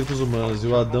deuses enfrentam os humanos. E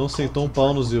o Adão sentou um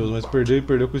pau nos deuses, mas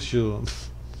perdeu com estilo.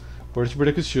 Pode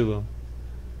perder com estilo.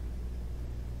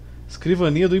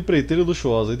 Escrivaninha do empreiteiro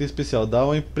luxuosa. Item especial. Dá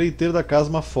ao empreiteiro da casa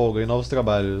uma folga em novos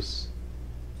trabalhos.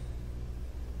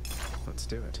 Let's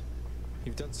do it.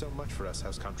 You've done so much for us,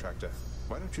 house contractor.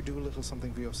 Why don't you do a little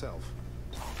something for yourself?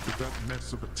 If that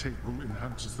mess of a table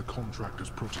enhances the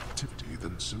contractor's productivity,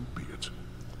 then so be it.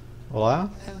 Olá.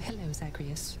 Oh, hello,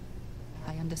 Zagreus.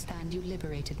 I understand you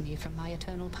liberated me from my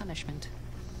eternal punishment.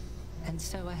 And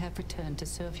so I have returned to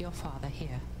serve your father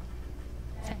here.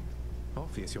 Thanks.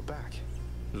 Orpheus, you're back.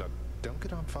 Look, Don't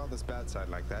get on Father's bad side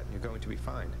like that and you're going to be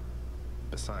fine.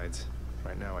 Besides,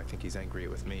 right now I think he's angry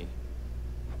with me.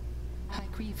 I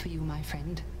grieve for you, my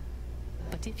friend.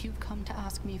 But if you've come to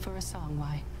ask me for a song,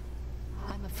 why,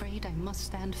 I'm afraid I must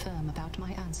stand firm about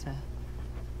my answer.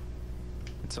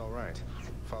 It's alright.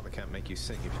 Father can't make you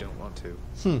sing if you don't want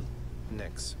to.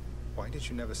 Nix, why did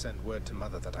you never send word to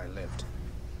Mother that I lived?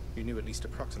 You knew at least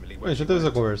approximately where she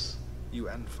went. You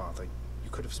and Father, you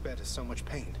could have spared us so much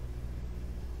pain.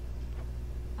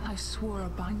 I swore a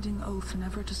binding oath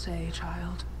never to say,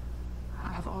 child.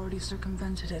 I have already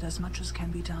circumvented it as much as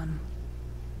can be done.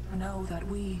 Know that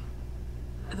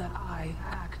I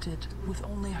acted with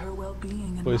only her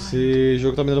well-being in Pô, mind. esse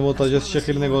jogo tá me dando vontade de assistir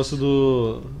aquele negócio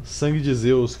do Sangue de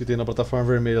Zeus que tem na plataforma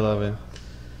vermelha lá, velho.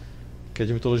 Que é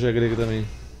de mitologia grega também.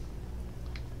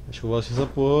 Acho que eu vou assistir essa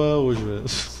porra hoje, velho.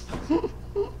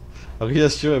 Alguém já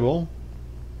assistiu? É bom?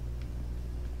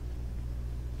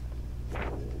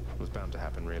 Was bound to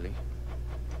happen, really.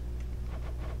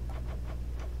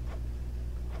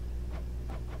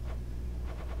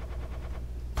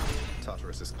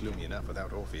 Tartarus is gloomy enough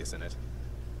without Orpheus in it.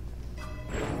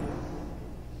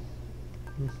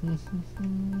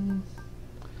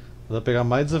 Vou pegar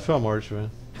mais Desafio à Morte,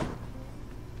 velho.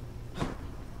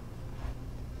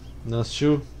 Não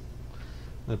assistiu?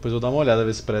 Depois eu vou dar uma olhada,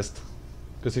 ver se presta.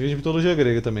 Porque eu sei que é de mitologia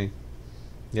grega também.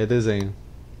 E é desenho.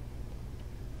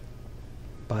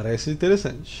 Parece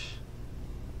interessante.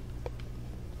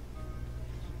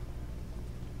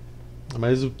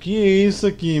 Mas o que é isso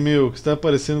aqui, meu? Que está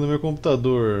aparecendo no meu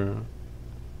computador?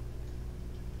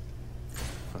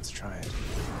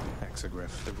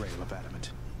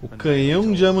 O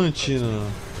canhão diamantino.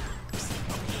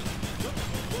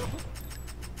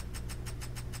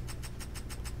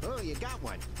 Oh, you got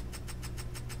one.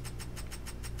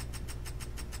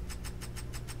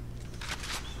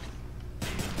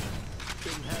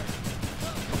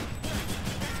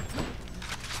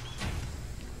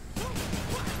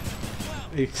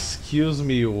 Excuse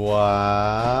me, what?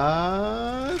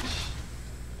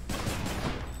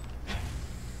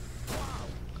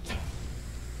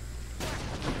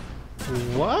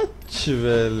 What,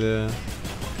 velho?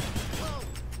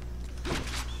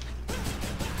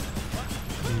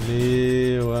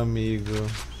 Meu amigo.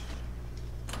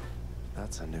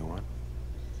 That's a new one.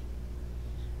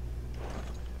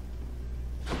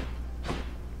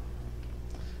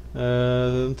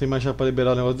 Não tem mais já pra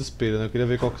liberar o negócio do espelho, né? Eu queria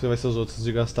ver qual que vai ser os outros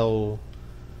de gastar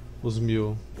os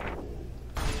 1000.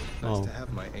 Não.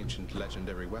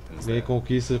 Ganhei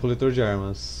conquista de coletor de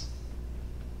armas.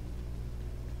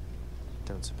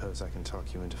 Don't suppose I can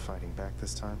talk you into fighting back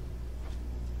this time?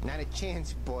 Not a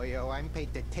chance, boyo. I'm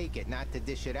paid to take it, not to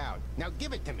dish it out. Now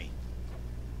give it to me.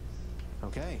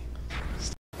 Okay.